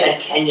Nigeria and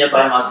Kenya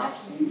by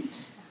Muslims.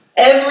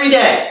 Every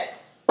day.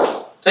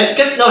 It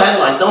gets no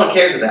headlines. No one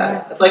cares about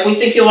it. It's like we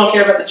think people don't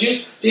care about the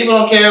Jews. People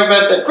don't care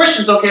about the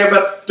Christians. Don't care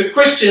about the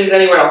Christians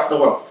anywhere else in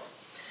the world.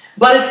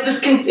 But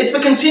it's the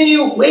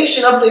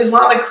continuation of the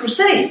Islamic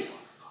crusade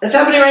that's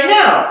happening right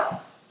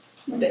now.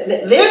 They're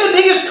the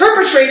biggest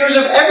perpetrators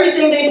of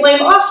everything they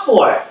blame us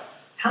for.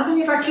 How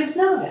many of our kids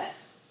know that?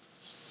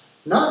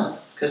 None.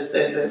 Because,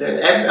 like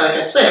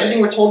I say,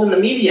 everything we're told in the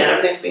media and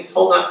everything's being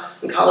told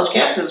on college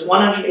campuses is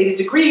 180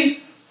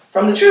 degrees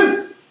from the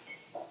truth.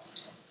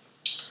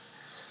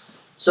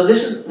 So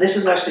this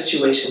is our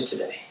situation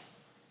today.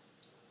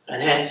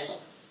 And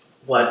hence,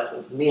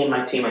 what me and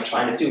my team are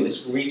trying to do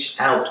is reach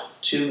out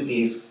to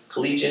these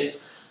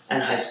collegiates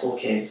and high school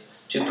kids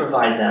to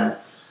provide them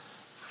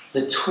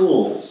the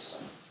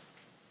tools.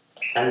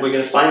 And we're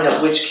going to find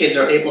out which kids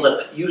are able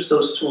to use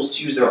those tools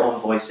to use their own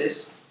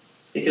voices.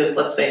 Because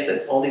let's face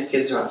it, all these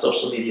kids are on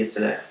social media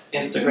today.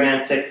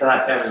 Instagram,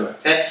 TikTok, everywhere,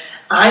 okay?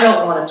 I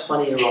don't want a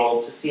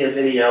 20-year-old to see a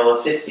video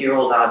of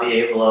 50-year-old Avi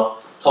Abelo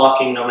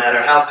talking no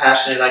matter how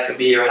passionate I could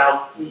be or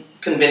how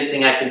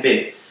convincing I could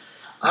be.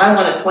 I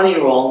want a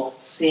 20-year-old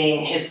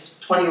seeing his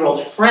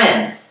 20-year-old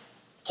friend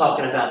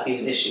talking about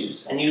these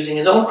issues and using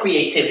his own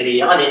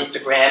creativity on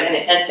Instagram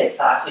and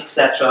TikTok,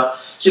 etc.,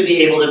 to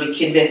be able to be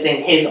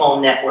convincing his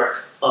own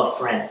network of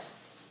friends.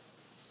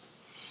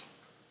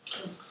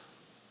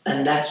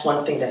 And that's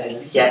one thing that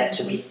has yet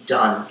to be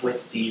done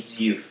with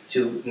these youth,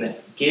 to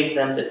give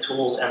them the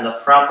tools and the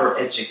proper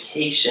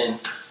education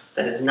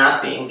that is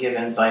not being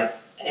given by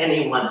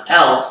anyone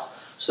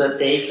else so that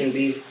they can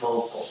be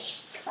vocal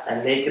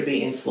and they could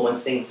be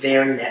influencing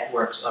their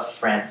networks of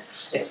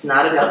friends. It's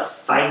not about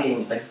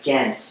fighting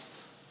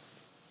against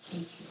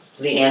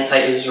the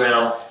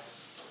anti-Israel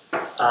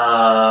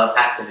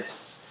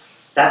activists.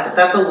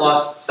 That's a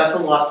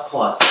lost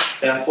cause.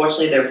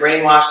 Unfortunately, they're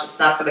brainwashed. It's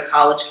not for the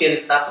college kid.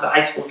 It's not for the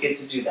high school kid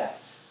to do that.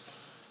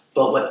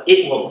 But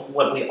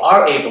what we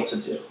are able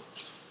to do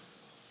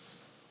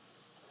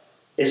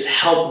is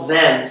help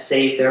them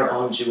save their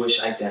own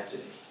Jewish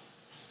identity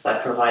by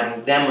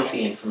providing them with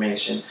the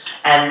information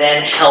and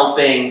then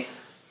helping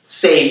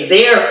save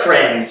their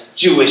friends'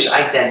 Jewish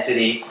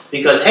identity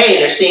because, hey,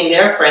 they're seeing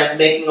their friends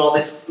making all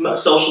this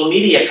social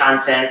media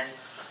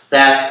content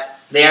that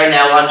they are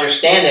now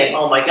understanding,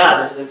 oh my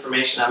God, this is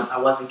information I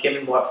wasn't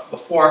given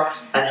before,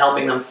 and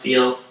helping them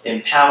feel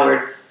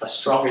empowered, a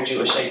stronger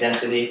Jewish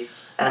identity,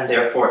 and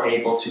therefore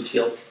able to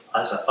feel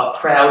as a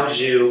proud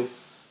Jew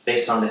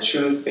based on the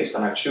truth, based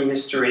on our true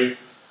history,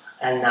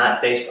 and not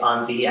based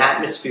on the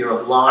atmosphere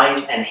of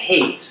lies and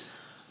hate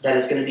that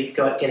is going to be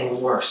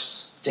getting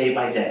worse day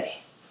by day.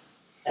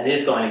 And it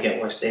is going to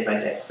get worse day by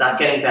day. It's not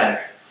getting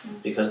better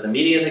because the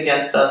media is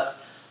against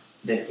us,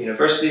 the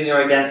universities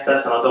are against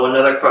us, and I'll go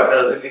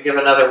give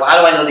another. Well,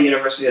 how do I know the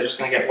universities are just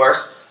going to get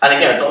worse? And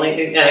again,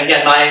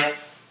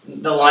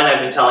 the line I've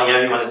been telling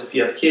everyone is if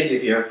you have kids,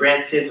 if you have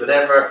grandkids,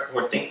 whatever,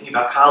 we're thinking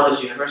about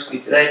college, university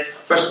today.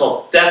 First of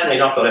all, definitely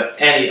don't go to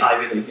any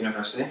Ivy League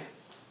university.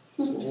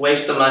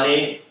 Waste of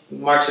money,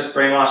 Marxist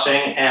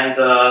brainwashing, and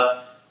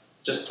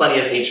just plenty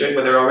of hatred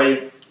where they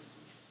already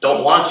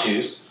don't want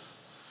Jews.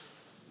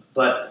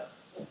 But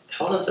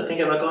tell them to think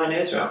about going to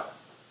Israel.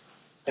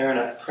 They're in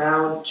a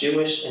proud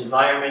Jewish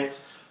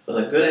environment with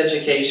a good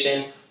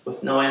education,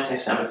 with no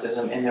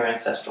anti-Semitism in their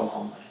ancestral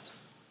homeland.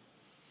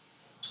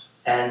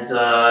 And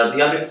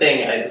the other thing,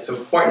 it's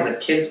important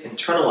that kids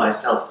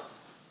internalize to help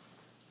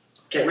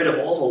get rid of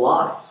all the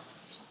lies.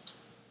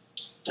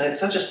 And it's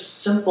such a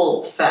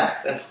simple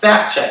fact. And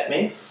fact check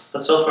me,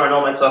 but so far in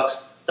all my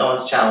talks, no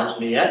one's challenged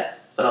me yet,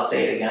 but I'll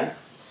say it again.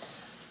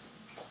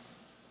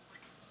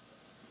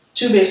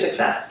 Two basic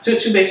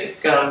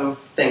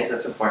things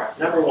that's important.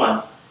 Number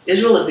one,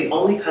 Israel is the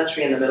only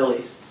country in the Middle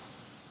East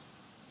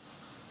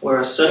where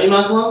a Sunni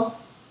Muslim,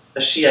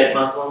 a Shiite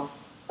Muslim,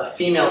 a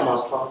female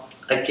Muslim,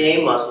 a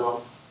gay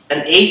Muslim,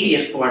 an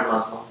atheist-born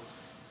Muslim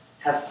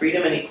have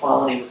freedom and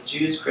equality with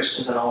Jews,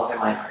 Christians, and all other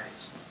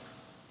minorities.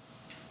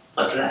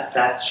 But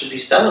that should be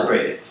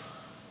celebrated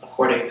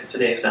according to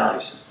today's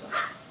value system,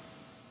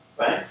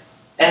 right?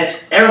 And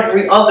it's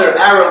every other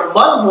Arab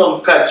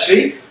Muslim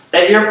country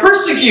that you're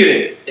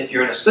persecuted. If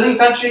you're in a Sunni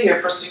country,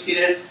 you're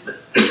persecuted.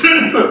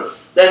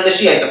 Then the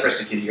Shiites are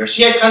persecuted. You're a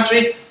Shiite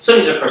country,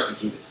 Sunnis are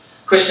persecuted.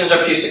 Christians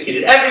are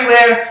persecuted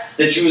everywhere.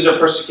 The Jews are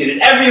persecuted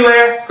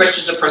everywhere.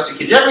 Christians are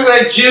persecuted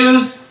everywhere.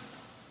 Jews,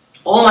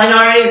 all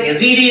minorities,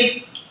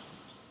 Yazidis.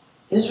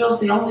 Israel's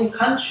the only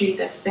country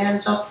that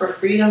stands up for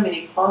freedom and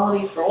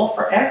equality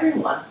for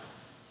everyone.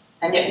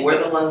 And yet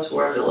we're the ones who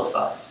are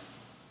vilified.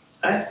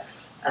 Right?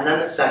 And then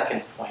the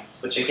second point,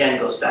 which again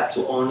goes back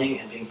to owning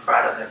and being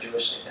proud of their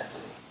Jewish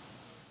identity.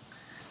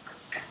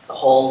 The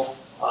whole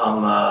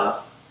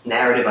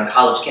narrative on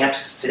college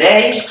campuses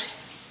today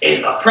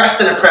is oppressed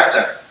and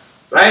oppressor.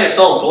 Right? It's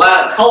all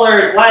black,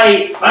 colors,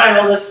 white, right?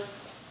 All this,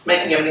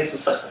 making everything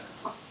simplistic.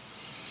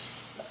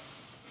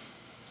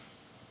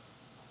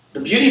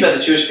 The beauty about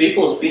the Jewish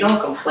people is we don't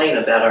complain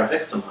about our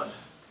victimhood.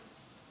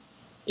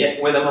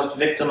 Yet we're the most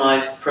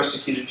victimized,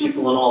 persecuted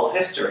people in all of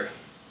history.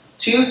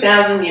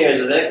 2,000 years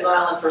of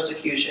exile and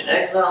persecution,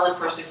 exile and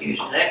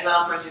persecution,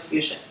 exile and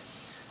persecution.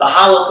 The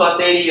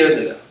Holocaust 80 years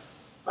ago,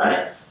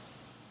 right?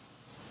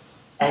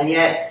 And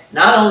yet,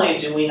 not only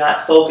do we not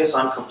focus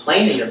on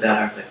complaining about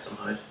our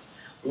victimhood,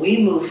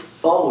 we move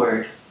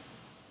forward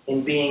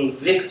in being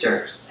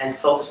victors and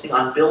focusing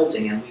on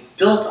building, and we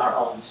built our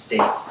own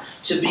state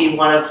to be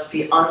one of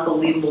the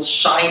unbelievable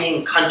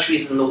shining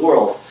countries in the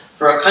world.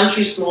 For a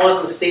country smaller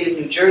than the state of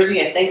New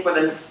Jersey, I think we're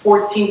the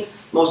 14th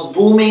most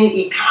booming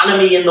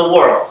economy in the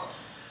world.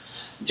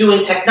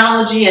 Doing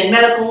technology and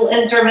medical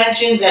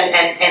interventions and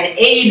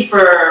aid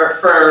for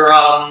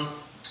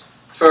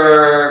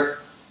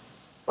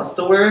what's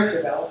the word?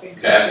 Developing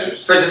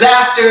Disasters. For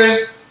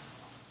disasters.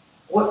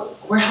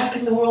 We're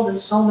helping the world in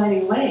so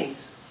many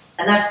ways.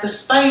 And that's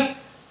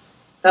despite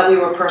that we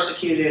were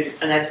persecuted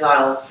and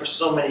exiled for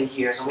so many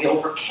years, and we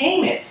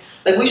overcame it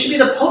Like, we should be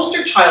the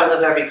poster child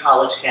of every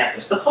college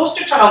campus, the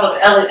poster child of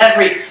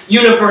every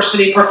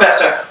university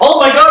professor. Oh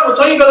my God, we're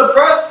talking about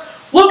oppressed.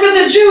 Look at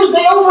the Jews,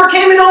 they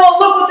overcame it all.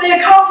 Look what they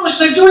accomplished.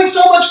 They're doing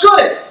so much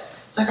good.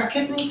 It's like, our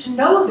kids need to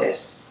know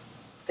this.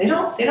 They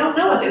don't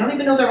know it. They don't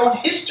even know their own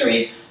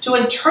history to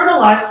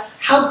internalize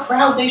how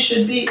proud they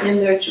should be in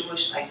their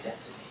Jewish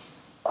identity.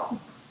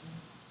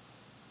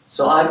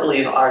 So I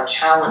believe our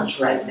challenge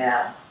right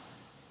now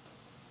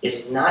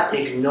is not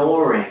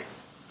ignoring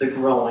the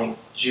growing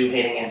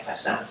Jew-hating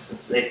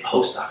anti-Semitism today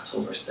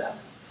post-October 7th,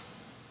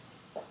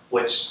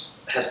 which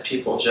has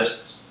people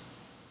just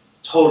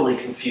totally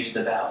confused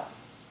about,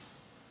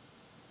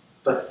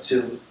 but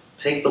to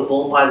take the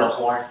bull by the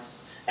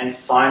horns and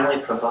finally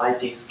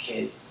provide these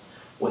kids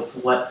with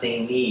what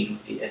they need,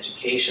 with the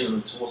education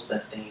and the tools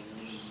that they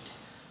need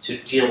to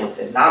deal with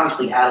it. And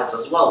obviously adults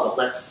as well, but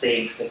let's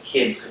save the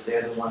kids because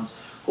they're the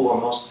ones who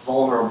are most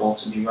vulnerable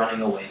to be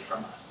running away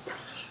from us.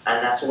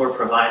 And that's what we're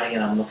providing,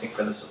 and I'm looking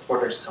for the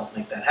supporters to help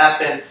make that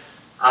happen.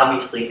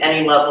 Obviously,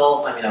 any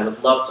level. I mean, I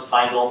would love to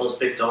find all those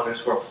big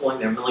donors who are pulling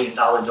their $1 million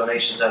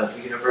donations out of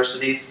the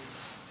universities,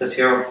 because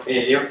you're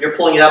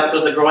pulling it out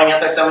because of the growing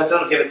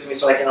anti-Semitism. Give it to me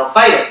so I can help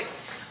fight it.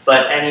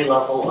 But any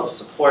level of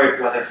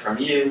support, whether from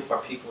you or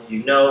people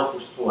you know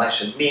who I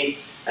should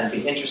meet and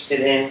be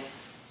interested in,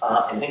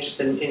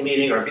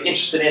 meeting, or be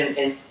interested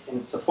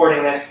in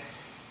supporting this,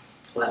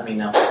 let me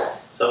know.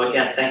 So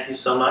again, thank you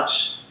so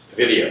much.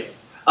 Video.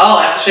 Oh,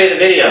 I have to show you the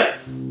video.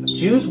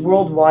 Jews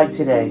worldwide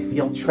today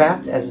feel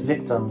trapped as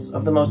victims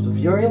of the most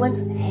virulent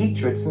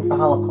hatred since the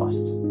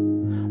Holocaust.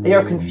 They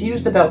are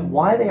confused about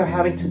why they are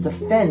having to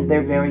defend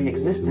their very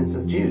existence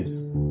as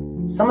Jews.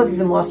 Some have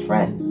even lost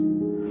friends.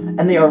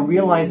 And they are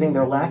realizing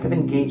their lack of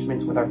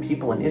engagement with our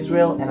people in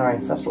Israel and our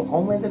ancestral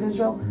homeland of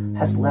Israel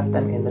has left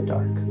them in the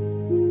dark.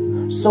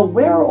 So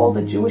where are all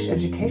the Jewish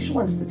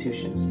educational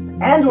institutions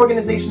and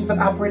organizations that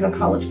operate on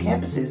college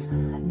campuses?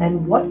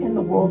 And what in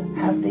the world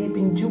have they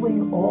been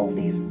doing all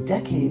these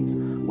decades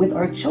with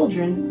our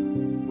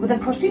children who then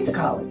proceed to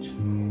college?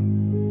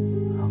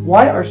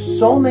 Why are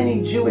so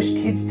many Jewish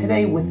kids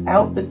today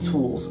without the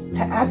tools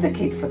to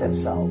advocate for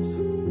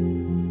themselves?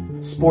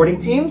 Sporting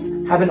teams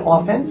have an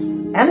offense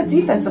and a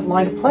defensive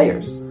line of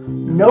players.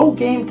 No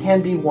game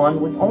can be won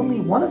with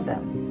only one of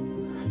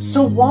them.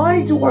 So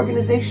why do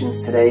organizations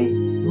today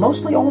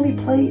mostly only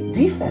play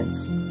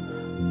defense,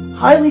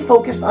 highly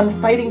focused on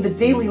fighting the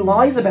daily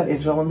lies about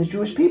Israel and the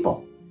Jewish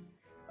people?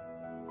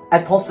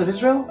 At Pulse of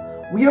Israel,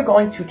 we are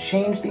going to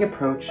change the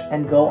approach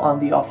and go on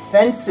the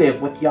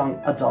offensive with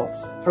young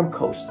adults from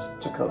coast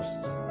to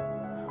coast.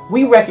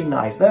 We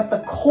recognize that at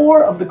the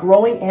core of the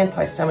growing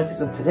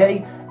anti-Semitism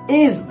today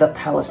is the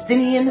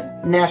Palestinian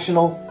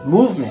national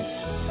movement.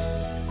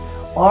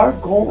 Our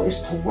goal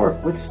is to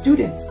work with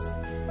students,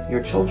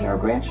 your children or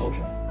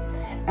grandchildren,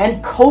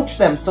 and coach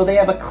them so they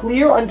have a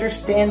clear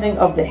understanding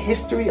of the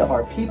history of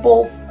our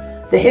people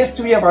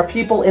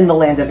in the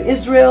land of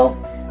Israel,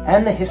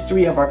 and the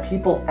history of our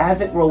people as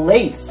it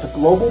relates to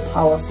global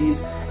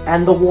policies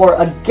and the war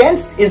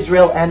against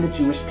Israel and the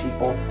Jewish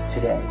people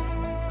today.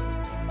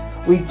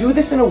 We do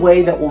this in a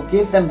way that will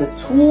give them the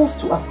tools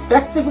to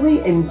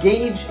effectively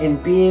engage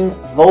in being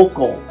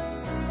vocal.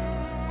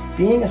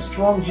 Being a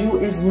strong Jew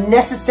is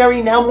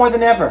necessary now more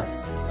than ever.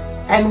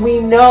 And we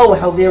know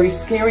how very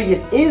scary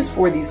it is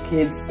for these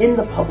kids in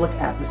the public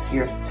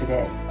atmosphere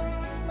today.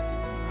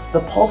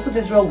 The Pulse of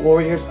Israel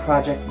Warriors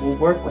Project will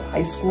work with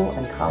high school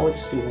and college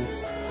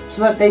students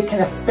so that they can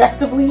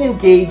effectively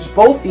engage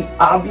both the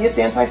obvious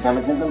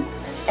anti-Semitism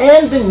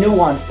and the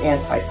nuanced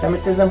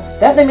anti-Semitism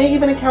that they may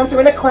even encounter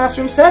in a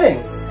classroom setting.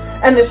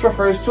 And this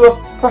refers to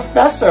a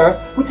professor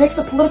who takes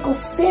a political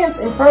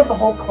stance in front of the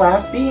whole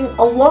class being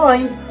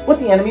aligned with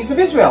the enemies of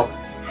Israel.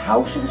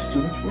 How should a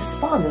student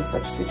respond in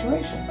such a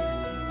situation?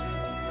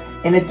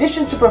 In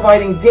addition to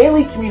providing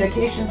daily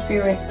communications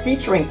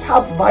featuring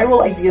top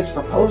viral ideas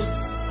for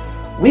posts,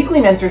 weekly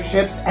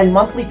mentorships and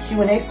monthly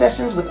Q&A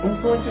sessions with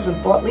influencers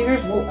and thought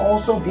leaders will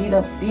also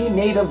be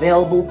made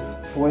available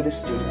for the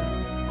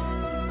students.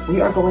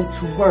 We are going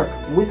to work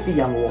with the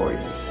young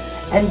warriors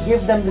and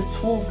give them the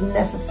tools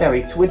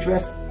necessary to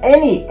address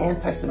any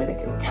anti-Semitic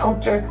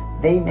encounter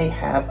they may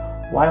have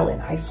while in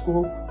high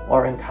school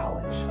or in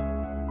college.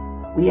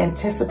 We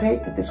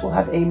anticipate that this will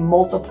have a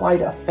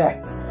multiplied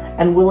effect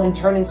and will in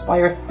turn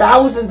inspire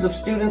thousands of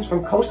students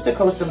from coast to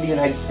coast of the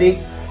United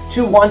States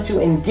to want to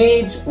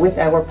engage with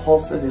our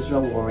Pulse of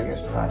Israel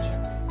Warriors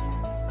project.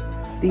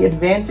 The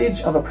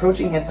advantage of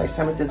approaching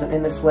anti-Semitism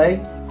in this way,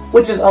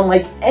 which is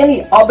unlike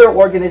any other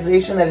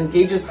organization that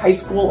engages high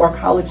school or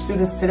college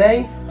students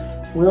today,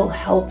 will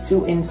help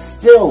to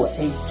instill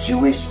a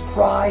Jewish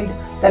pride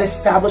that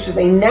establishes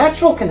a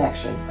natural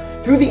connection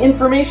through the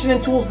information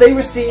and tools they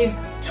receive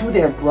to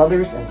their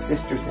brothers and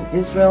sisters in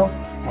Israel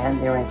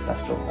and their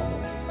ancestral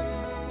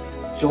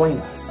homeland. Join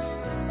us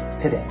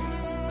today.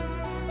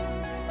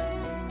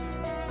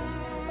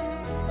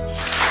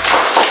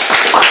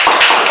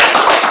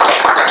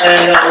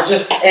 And I'll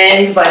just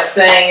end by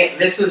saying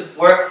this is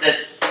work that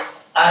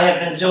I have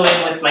been doing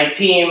with my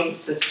team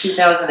since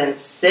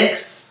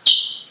 2006.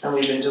 and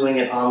we've been doing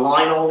it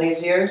online all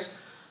these years.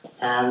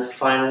 And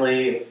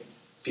finally,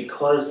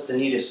 because the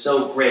need is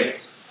so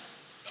great,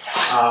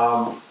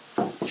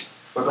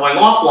 we're going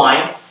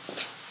offline,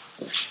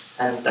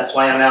 and that's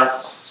why I'm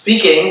out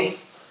speaking,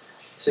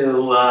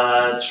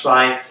 to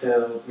try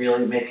to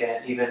really make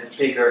an even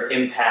bigger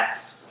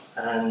impact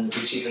and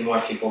reach even more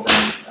people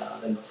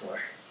than before.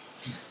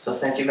 So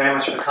thank you very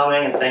much for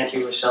coming, and thank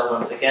you, Rochelle,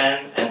 once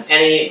again. And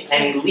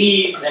any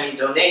leads, any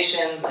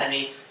donations,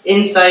 any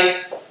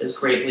insight is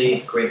greatly,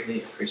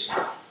 greatly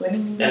appreciated.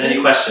 And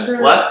any questions?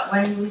 What?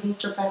 When are you leaving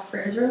for back for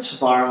Israel?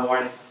 Tomorrow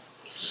morning.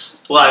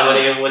 Why?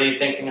 What are you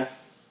thinking of?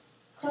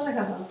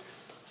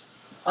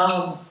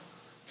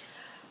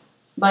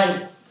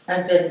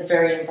 I've been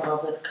very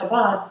involved with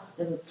Chabad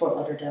in Fort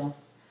Lauderdale.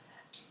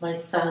 My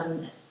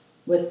son,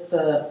 with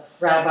the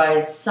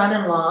rabbi's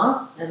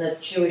son-in-law and a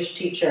Jewish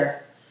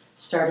teacher,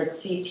 started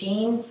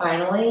C-Team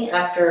finally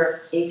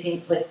after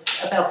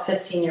about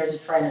 15 years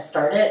of trying to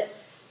start it.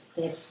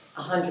 They have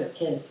 100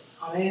 kids.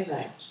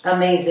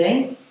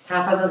 Amazing.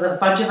 Half of them, a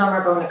bunch of them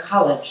are going to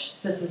college.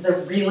 So this is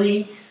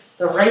the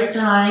right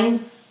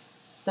time,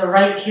 the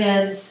right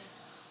kids.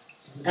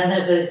 And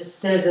there's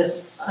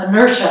this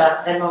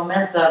inertia and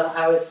momentum.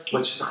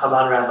 Which is the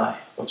Chabad rabbi?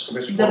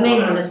 The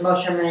main one is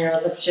Moshe Meir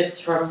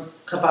Lipschitz from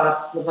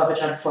Chabad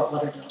Lubavitch, Fort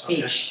Lauderdale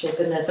Beach. They've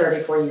been there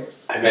 34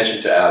 years. I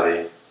mentioned to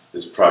Ali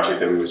this project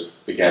that we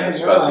began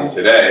discussing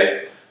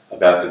today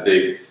about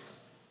the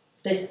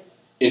big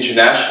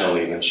international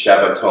even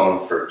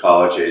Shabbaton for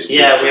college age.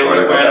 Yeah,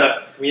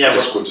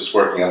 we're just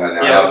working on that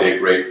now. Yeah. That would be a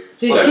great.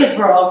 These kids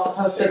were all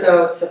supposed to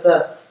go to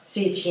the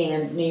C-Team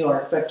in New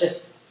York, but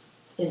just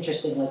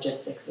interesting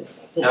logistics.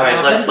 All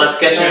right, let's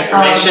get your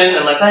information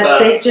and let's. But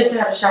they just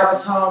had a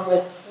Shabbaton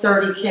with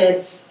 30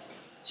 kids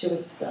 2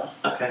 weeks ago.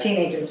 Okay.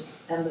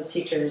 Teenagers and the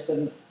teachers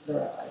and the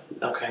rabbi.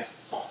 Okay.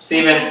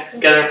 Stephen,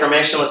 get our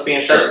information. Let's be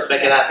in touch. Let's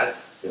make it happen.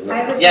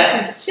 I would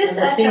Yes. just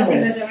add something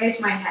as I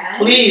raise my hand.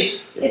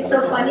 Please. It's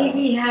so funny.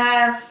 We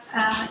have.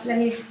 Let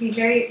me be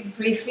very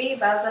briefly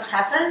about what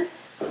happened.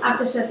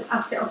 After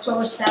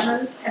October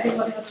 7th,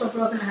 everybody was so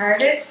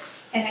brokenhearted.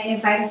 And I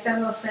invited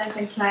several friends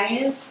and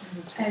clients.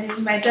 And this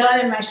is my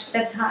daughter,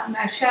 that's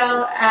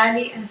Marshall,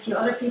 Ali, and a few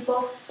other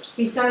people.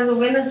 We started a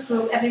women's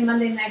group every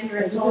Monday night. We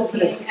were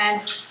talking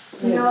and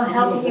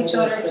helping each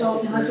other,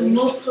 talking how to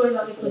move through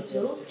what we could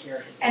do.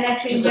 And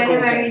actually in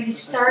January we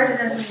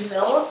started as a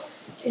result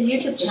a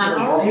YouTube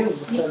channel.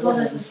 We call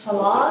it the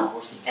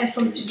Salon, and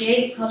from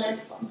today we call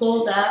it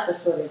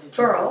Golda's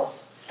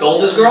Girls.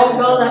 Golda's Girls?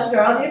 Golda's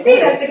Girls. You see,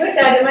 that's a good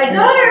title. My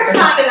daughter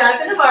found it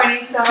out in the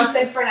morning, so I'll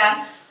thank for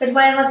that. But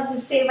what I wanted to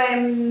say by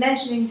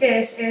mentioning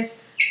this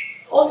is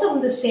also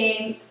the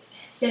same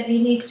that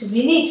we need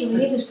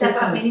to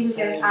step up, we need to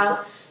get it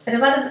out. But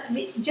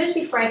just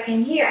before I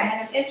came here, I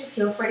had an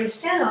interview for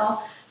this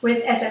channel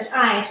with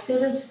SSI,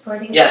 Students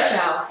Supporting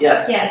Israel.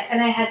 Yes,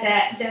 and I had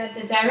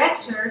the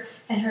director,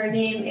 and her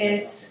name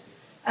is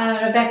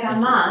Rebecca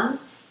Mann,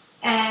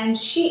 and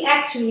she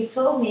actually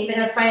told me, but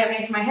that's why I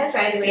raised my head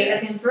right away,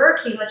 that in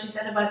Berkeley, what you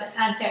said about the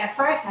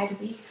Anti-Apartheid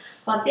Week,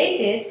 what they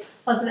did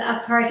was an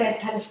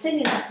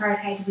Palestinian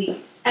Apartheid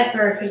Week at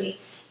Berkeley.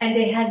 And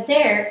they had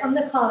there on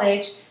the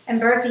college, and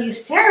Berkeley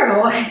is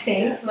terrible, I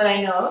think, what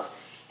I know of,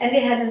 and they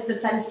had the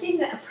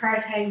Palestinian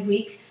Apartheid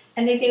Week,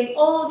 and they gave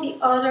all the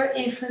other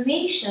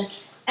information,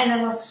 and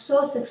it was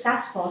so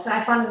successful. So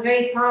I found it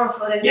very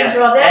powerful that you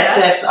brought that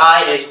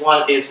SSI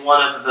is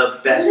one of the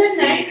best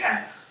we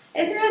have.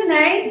 Isn't it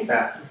nice?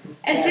 Yeah.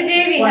 And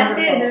today we had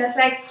this, and it's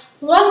like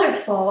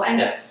wonderful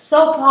and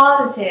so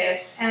positive,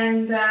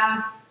 and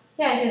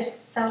I just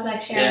felt like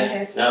sharing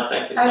this. No,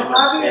 thank you so much.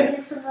 Avi, are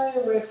you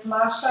familiar with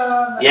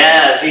Masha?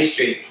 Yeah, Z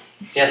Street.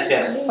 Yes.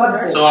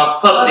 So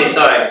Club Z,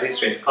 sorry, Z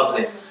Street, Club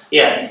Z.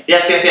 Yeah,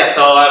 yes.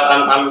 So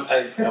I'm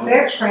Because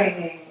they're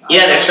training.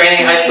 Yeah, they're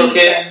training high school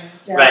kids.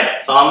 Right.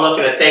 So I'm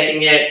looking at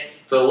taking it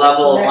the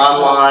level of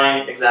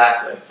online.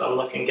 Exactly. So I'm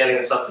looking getting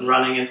this up and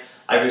running, and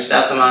I reached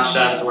out to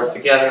Masha to work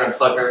together and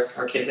plug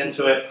our kids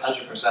into it.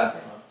 100%.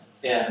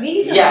 Yeah. We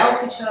need to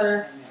help each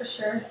other for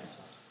sure.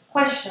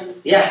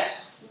 Question.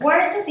 Yes.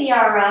 Where did the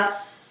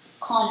Arabs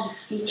come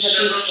into the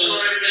picture?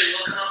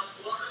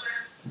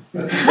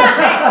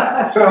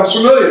 Sounds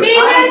familiar.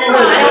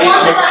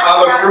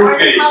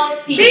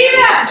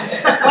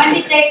 When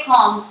did they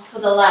come to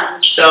the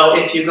land? So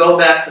if you go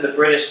back to the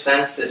British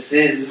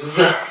censuses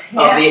of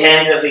the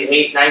end of the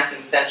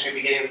 19th century,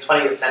 beginning of the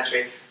 20th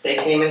century, they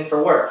came in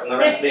for work from the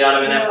rest of the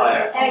Ottoman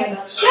Empire.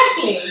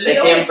 Exactly.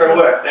 They came for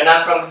work. They're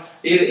not from...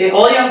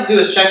 all you have to do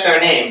is check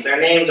their names. Their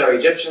names are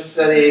Egyptian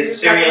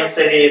cities, Syrian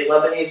cities,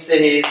 Lebanese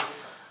cities.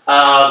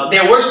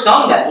 There were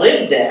some that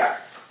lived there.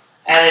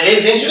 And it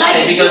is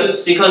interesting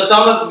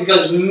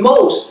because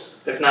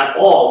most, if not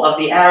all, of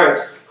the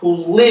Arabs who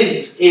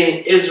lived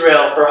in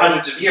Israel for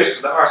hundreds of years,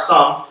 because there are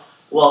some,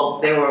 well,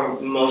 they were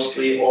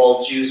mostly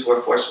all Jews who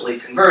were forcefully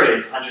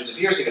converted hundreds of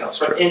years ago.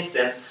 For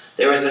instance,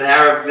 there was an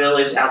Arab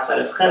village outside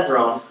of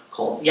Hebron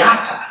called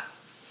Yatta.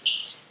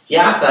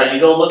 Yatta, you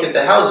go look at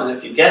the houses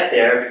if you get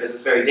there, because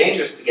it's very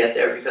dangerous to get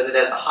there, because it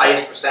has the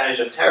highest percentage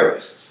of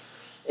terrorists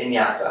in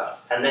Yatta.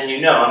 And then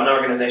I'm an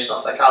organizational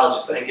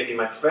psychologist. I didn't give you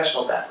my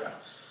professional background.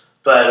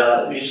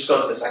 But you just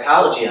go to the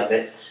psychology of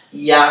it.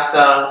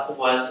 Yatta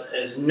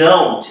is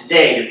known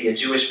today to be a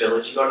Jewish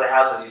village. You go to the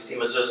houses, you see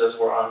mezuzahs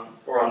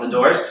were on the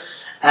doors.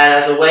 And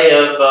as a way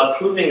of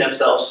proving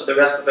themselves to the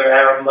rest of their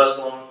Arab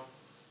Muslim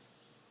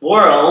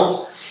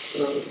world,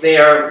 they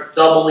are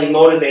doubly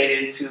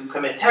motivated to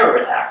commit terror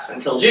attacks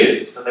and kill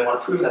Jews because they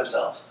want to prove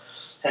themselves.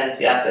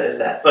 Hence, Yatta is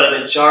that. But a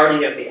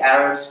majority of the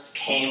Arabs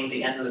came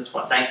the end of the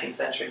 19th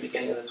century,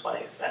 beginning of the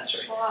 20th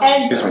century. Wow.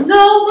 And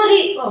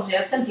nobody,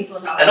 some people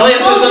know. And all you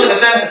have to do is look at the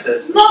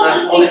censuses.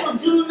 Most people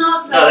do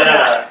not know. No, they don't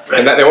know.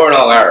 And they weren't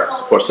all Arabs.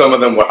 Of course, some of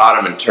them were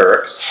Ottoman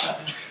Turks,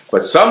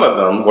 but some of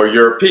them were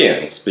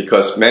Europeans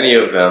because many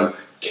of them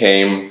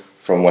came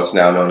from what's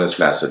now known as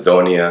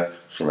Macedonia,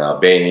 from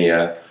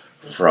Albania,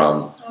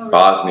 from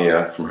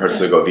Bosnia, from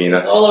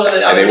Herzegovina, all over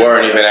and they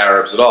weren't even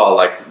Arabs at all.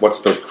 Like,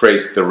 what's the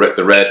crazy, the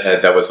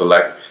redhead that was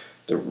elected,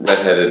 the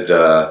redheaded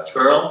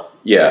girl?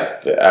 Yeah,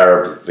 the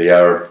Arab.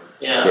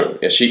 Yeah.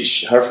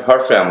 Her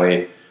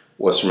family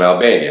was from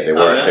Albania. They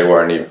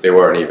weren't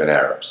even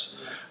Arabs.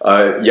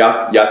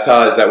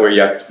 Yatta, is that where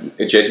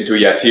adjacent to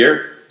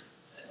Yatir?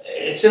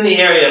 It's in the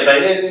area,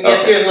 but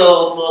Yatir's a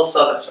little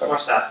southern, more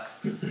south.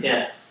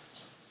 Yeah.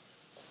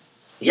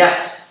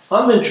 Yes.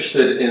 I'm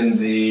interested in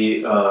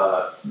the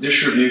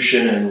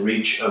distribution and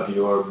reach of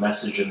your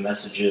message and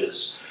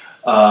messages.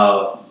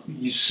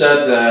 You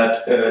said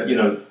that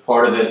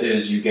part of it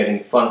is you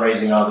getting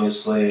fundraising,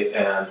 obviously,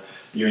 and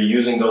you're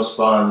using those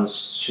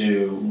funds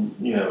to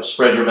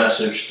spread your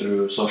message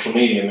through social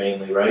media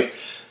mainly, right?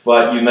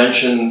 But you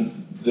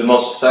mentioned the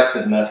most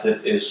effective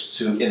method is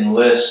to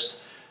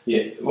enlist.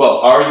 Well,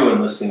 are you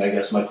enlisting? I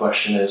guess my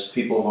question is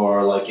people who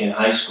are like in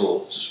high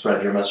school to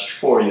spread your message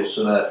for you,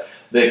 so that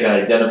they can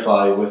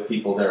identify with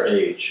people their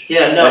age.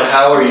 Yeah, no. And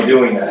how are you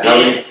doing that? How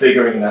are you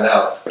figuring that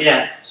out?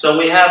 Yeah, so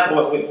we have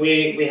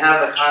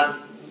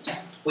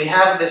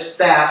the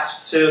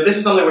staff to. This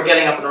is something we're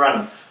getting up and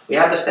running. We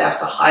have the staff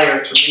to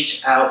hire to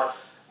reach out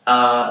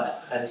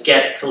and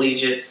get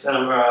collegiates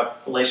and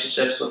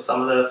relationships with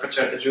some of the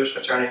Jewish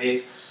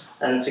fraternities,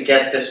 and to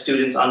get the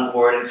students on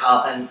board and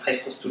high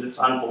school students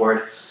on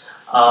board.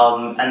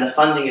 And the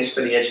funding is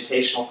for the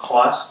educational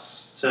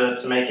costs to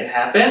make it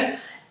happen,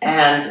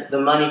 and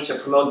the money to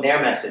promote their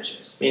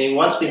messages. Meaning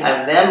once we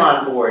have them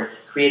on board,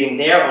 creating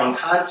their own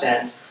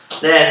content,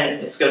 then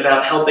it's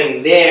about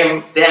helping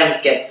them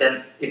get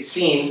it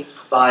seen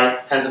by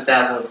tens of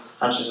thousands,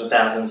 hundreds of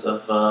thousands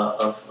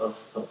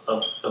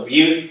of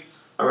youth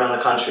around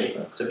the country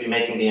to be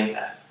making the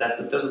impact.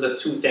 Those are the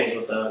two things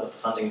what the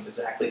funding is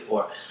exactly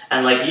for.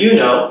 And like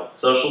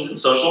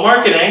social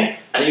marketing,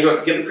 and you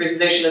go give the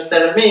presentation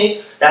instead of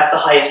me, that's the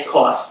highest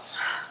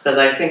costs. Because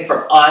I think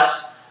for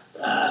us,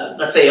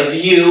 let's say a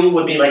view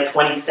would be like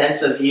 20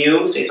 cents a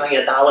view, so you're talking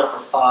 $1 for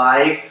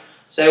 5.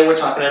 So we're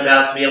talking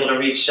about to be able to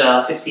reach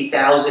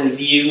 50,000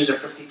 views or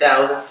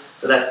 50,000.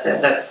 So that's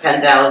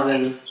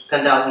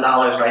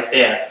 $10,000 right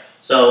there.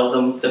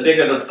 So the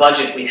bigger the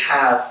budget we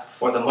have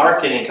for the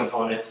marketing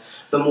component,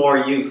 the more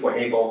youth we're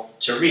able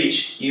to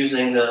reach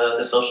using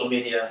the social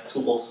media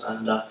tools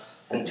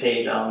and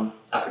paid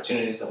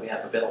opportunities that we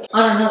have available.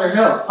 On another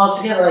note,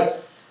 altogether,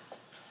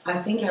 I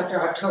think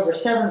after October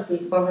 7th,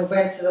 when we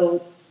went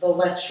to the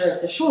lecture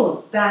at the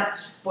shul,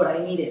 that's what I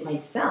needed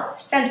myself.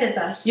 Stand with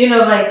us.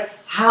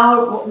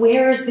 How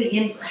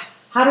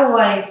do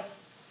I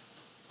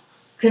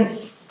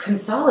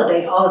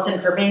consolidate all this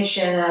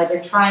information? And I've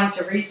been trying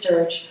to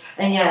research,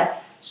 and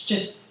yet it's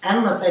just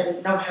endless. I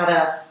didn't know how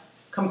to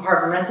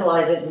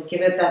compartmentalize it and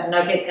give it that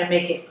nugget and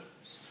make it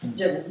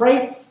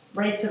right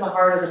to the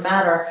heart of the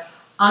matter.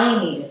 I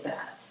needed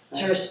that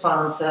to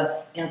respond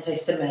to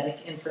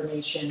anti-Semitic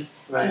information.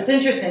 Right. So it's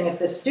interesting, if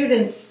the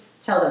students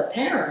tell their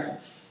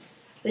parents,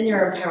 then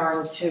you're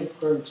empowering two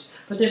groups.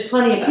 But there's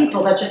plenty of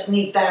people that just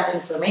need that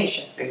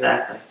information.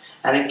 Exactly.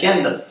 And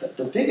again,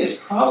 the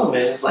biggest problem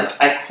is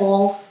I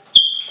call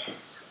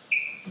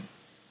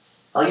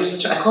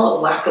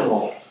it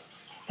whack-a-mole.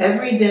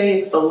 Every day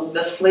it's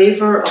the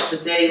flavor of the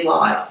day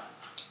lie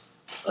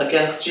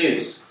against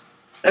Jews.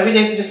 Every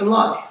day it's a different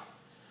lie.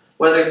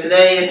 Whether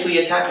today it's we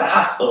attacked the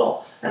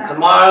hospital, and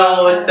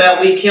tomorrow it's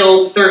that we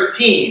killed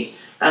 13,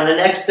 and the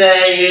next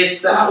day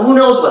it's who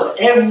knows what.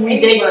 Every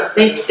day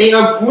they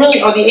are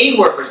brilliant, or the aid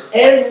workers.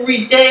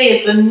 Every day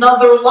it's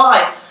another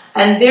lie.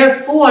 And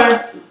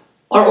therefore,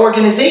 our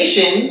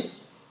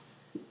organizations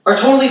are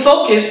totally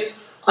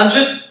focused on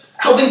just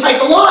helping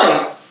fight the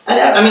lies. And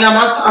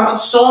I'm on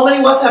so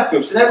many WhatsApp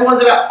groups, and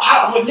everyone's about,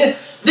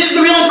 this is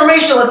the real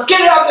information, let's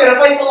get it out there to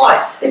fight the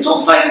lie. It's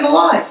all fighting the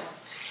lies.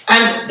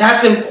 And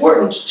that's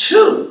important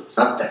too.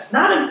 That's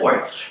not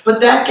important. But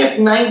that gets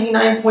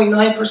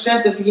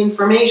 99.9% of the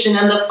information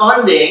and the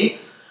funding.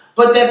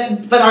 But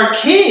our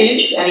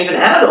kids, and even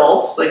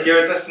adults, like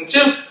you're listening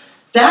to,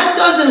 that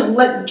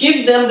doesn't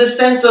give them the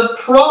sense of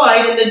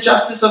pride in the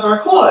justice of our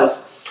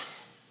cause.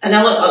 And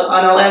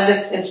I'll end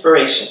this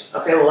inspiration.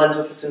 Okay, we'll end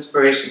with this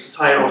inspiration to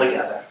tie it all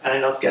together. And I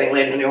know it's getting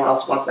late, and anyone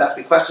else who wants to ask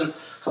me questions,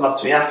 come up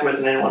to me afterwards,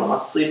 and anyone who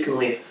wants to leave can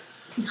leave.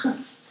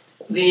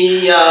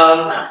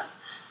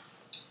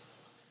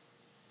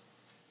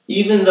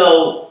 even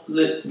though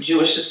the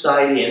Jewish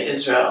society in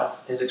Israel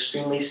is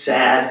extremely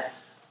sad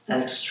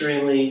and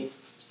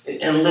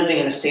living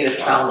in a state of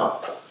trauma,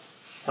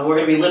 and we're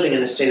going to be living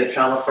in a state of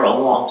trauma for a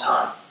long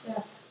time.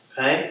 Yes.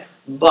 Okay?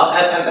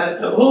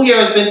 But who here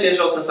has been to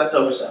Israel since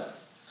October 7th?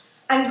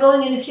 I'm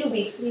going in a few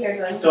weeks. We are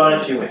going. Going in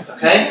a few weeks,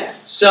 okay?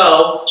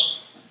 So,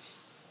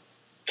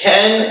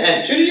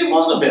 and Judy, you've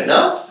also been,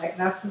 no? Like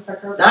not since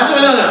October.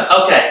 No.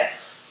 Okay.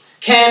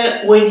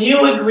 Would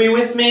you agree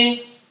with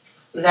me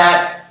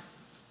that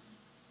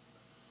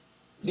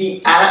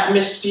the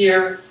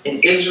atmosphere in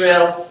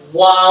Israel,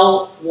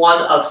 while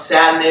one of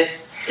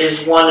sadness,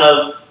 is one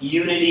of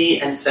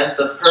unity and sense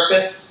of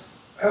purpose?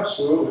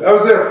 Absolutely. I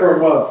was there for a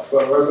month,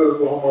 but I was there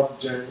the whole month of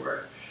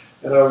January,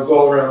 and I was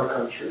all around the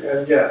country.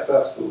 And yes,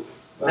 absolutely.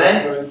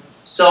 Okay.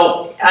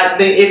 So,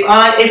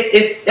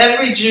 if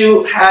every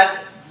Jew had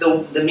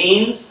the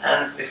means,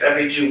 and if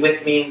every Jew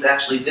with means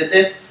actually did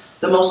this,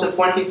 the most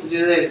important thing to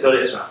do today is to go to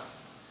Israel.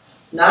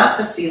 Not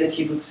to see the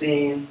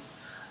kibbutzim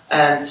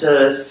and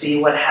to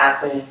see what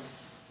happened.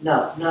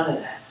 No, none of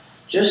that.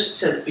 Just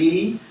to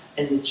be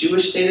in the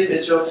Jewish state of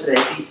Israel today,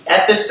 the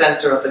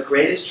epicenter of the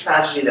greatest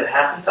tragedy that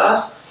happened to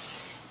us,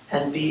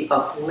 and be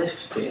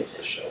uplifted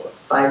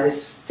by the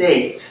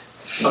state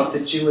of the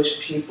Jewish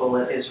people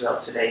in Israel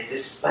today,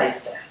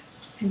 despite that.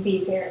 And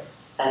be there.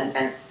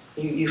 And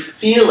you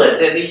feel it,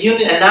 the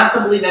unity, and not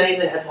to believe any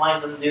of the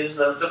headlines in the news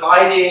of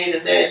divided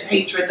and there's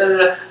hatred,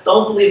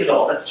 Don't believe it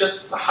all. That's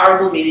just the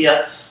horrible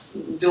media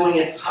doing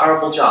its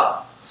horrible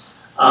job.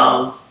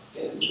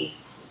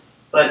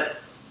 But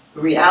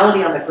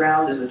reality on the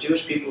ground is the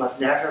Jewish people have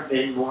never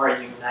been more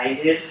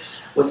united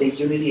with a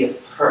unity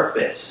of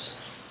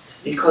purpose,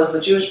 because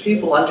the Jewish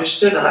people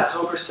understood on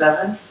October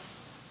 7th.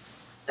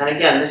 And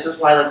again, this is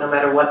why, no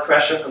matter what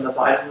pressure from the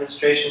Biden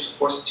administration to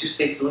force a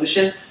two-state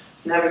solution,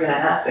 it's never going to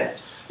happen.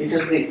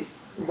 Because the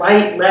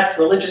right, left,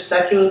 religious,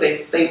 secular,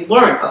 they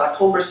learned on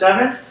October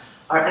 7th,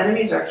 our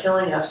enemies are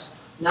killing us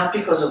not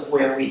because of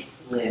where we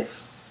live,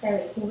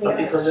 but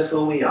because of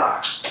who we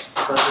are,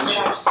 because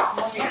we're Jews.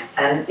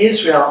 And in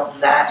Israel,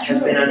 that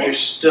has been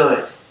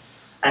understood.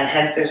 And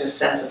hence there's a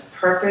sense of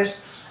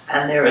purpose,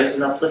 and there is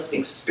an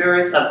uplifting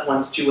spirit of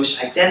one's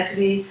Jewish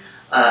identity.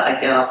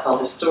 Again, I'll tell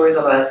this story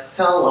that I had to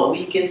tell. A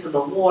week into the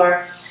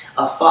war,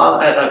 a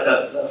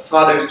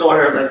father's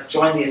daughter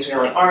joined the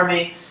Israeli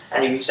army,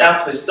 and he reached out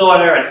to his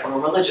daughter, and from a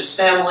religious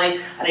family,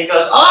 and he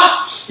goes,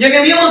 you're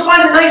going to be able to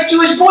find a nice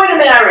Jewish boy to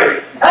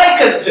marry, right?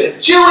 Because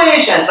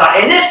Jewish and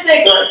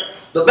Zionistic,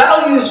 the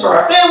values for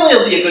our family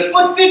will be a good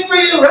foot fit for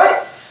you,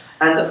 right?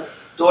 And the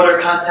daughter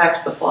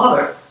contacts the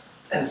father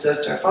and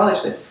says to her father,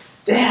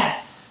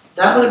 Dad,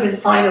 that would have been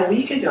fine a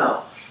week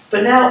ago.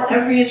 But now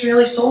every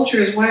Israeli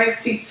soldier is wearing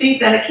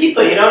tzitzit and a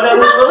kippah. You don't know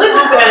who's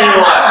religious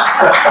anymore.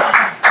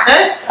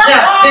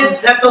 Now,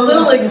 that's a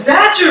little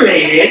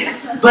exaggerated,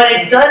 but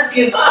it does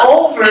give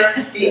over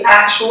the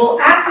actual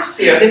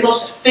atmosphere. The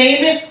most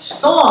famous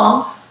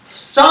song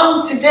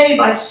sung today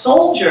by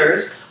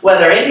soldiers,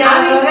 whether in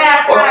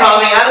Gaza or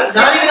coming out of,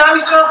 not even Am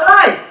Yisrael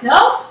Chai.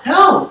 No?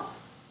 No.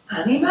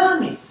 Ani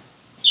Mami.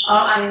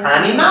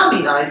 Ani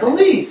Mami, I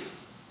believe.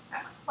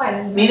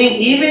 Meaning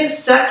even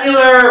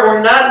secular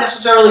or not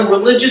necessarily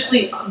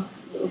religiously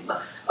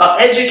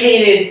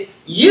educated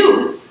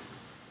youth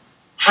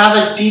have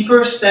a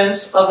deeper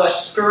sense of a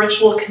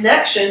spiritual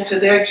connection to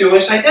their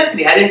Jewish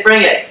identity. I didn't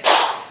bring it.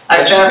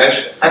 I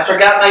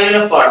forgot my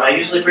uniform. I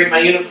usually bring my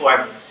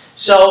uniform.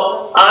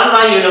 So on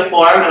my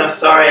uniform, and I'm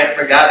sorry I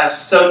forgot, I'm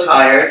so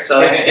tired,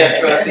 so I guess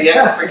so you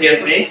have to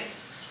forgive me.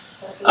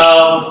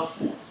 On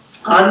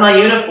my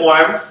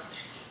uniform,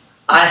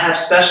 I have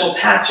special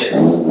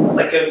patches.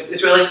 Like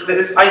Israelis,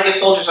 this IDF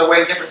soldiers are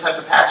wearing different types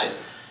of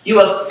patches. You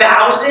have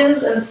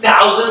thousands and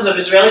thousands of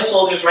Israeli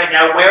soldiers right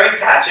now wearing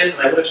patches,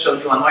 and I would have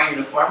showed you on my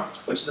uniform,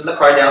 which is in the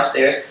car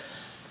downstairs,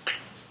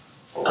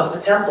 of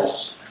the temple,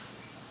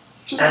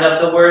 and of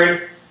the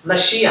word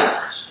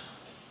Mashiach,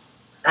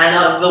 and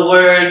of the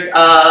word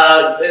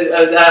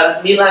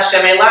Mila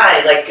Shem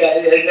Elai,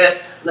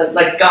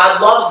 like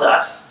God loves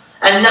us,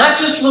 and not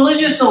just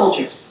religious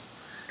soldiers.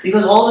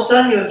 Because all of a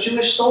sudden you have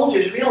Jewish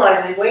soldiers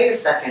realizing, wait a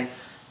second,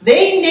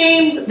 they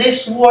named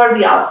this war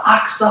the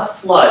Al-Aqsa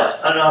Flood.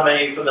 I don't know how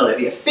many of you are familiar.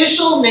 The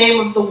official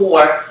name of the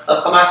war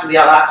of Hamas is the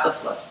Al-Aqsa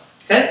Flood.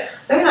 Okay?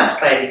 They're not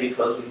fighting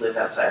because we live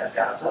outside of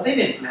Gaza. They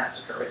didn't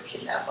massacre and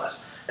kidnap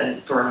us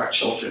and burn our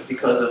children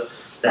because of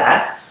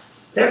that.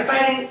 They're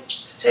fighting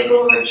to take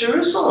over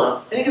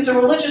Jerusalem. I think it's a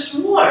religious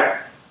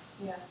war.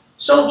 Yeah.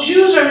 So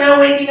Jews are now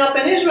waking up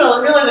in Israel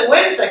and realizing,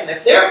 wait a second,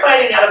 if they're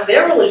fighting out of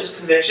their religious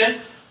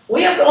conviction,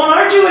 we have to own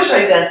our Jewish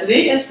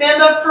identity and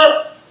stand up for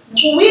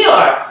who we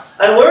are.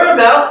 And we're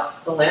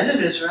about the land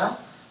of Israel,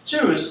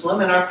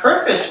 Jerusalem, and our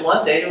purpose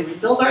one day to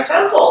rebuild our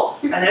temple.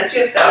 And hence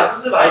you have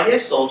thousands of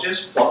IDF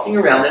soldiers walking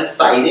around and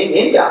fighting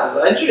in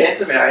Gaza and Judea and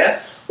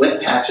Samaria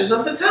with patches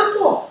of the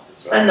temple.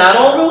 And not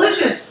all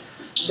religious.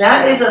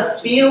 That is a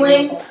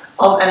feeling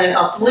of an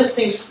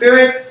uplifting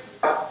spirit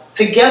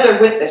together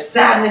with the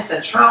sadness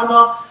and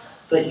trauma.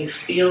 but you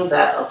feel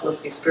that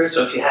uplifting spirit.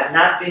 So if you have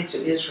not been to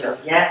Israel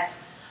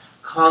yet,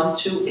 come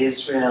to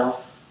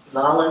Israel,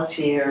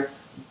 volunteer,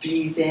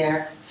 be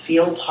there,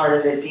 feel part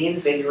of it, be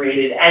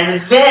invigorated,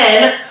 and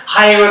then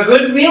hire a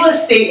good real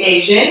estate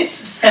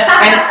agent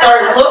and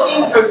start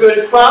looking for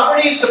good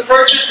properties to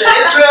purchase in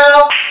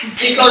Israel,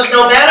 because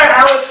no matter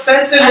how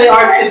expensive they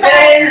are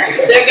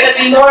today, they're going to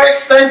be more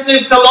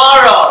expensive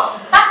tomorrow.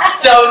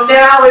 So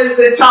now is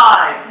the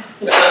time.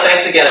 So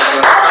thanks again,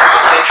 everyone.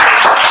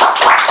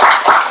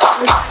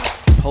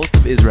 Pulse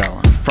of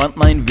Israel,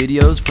 frontline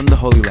videos from the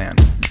Holy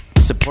Land.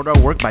 Support our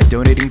work by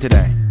donating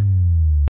today.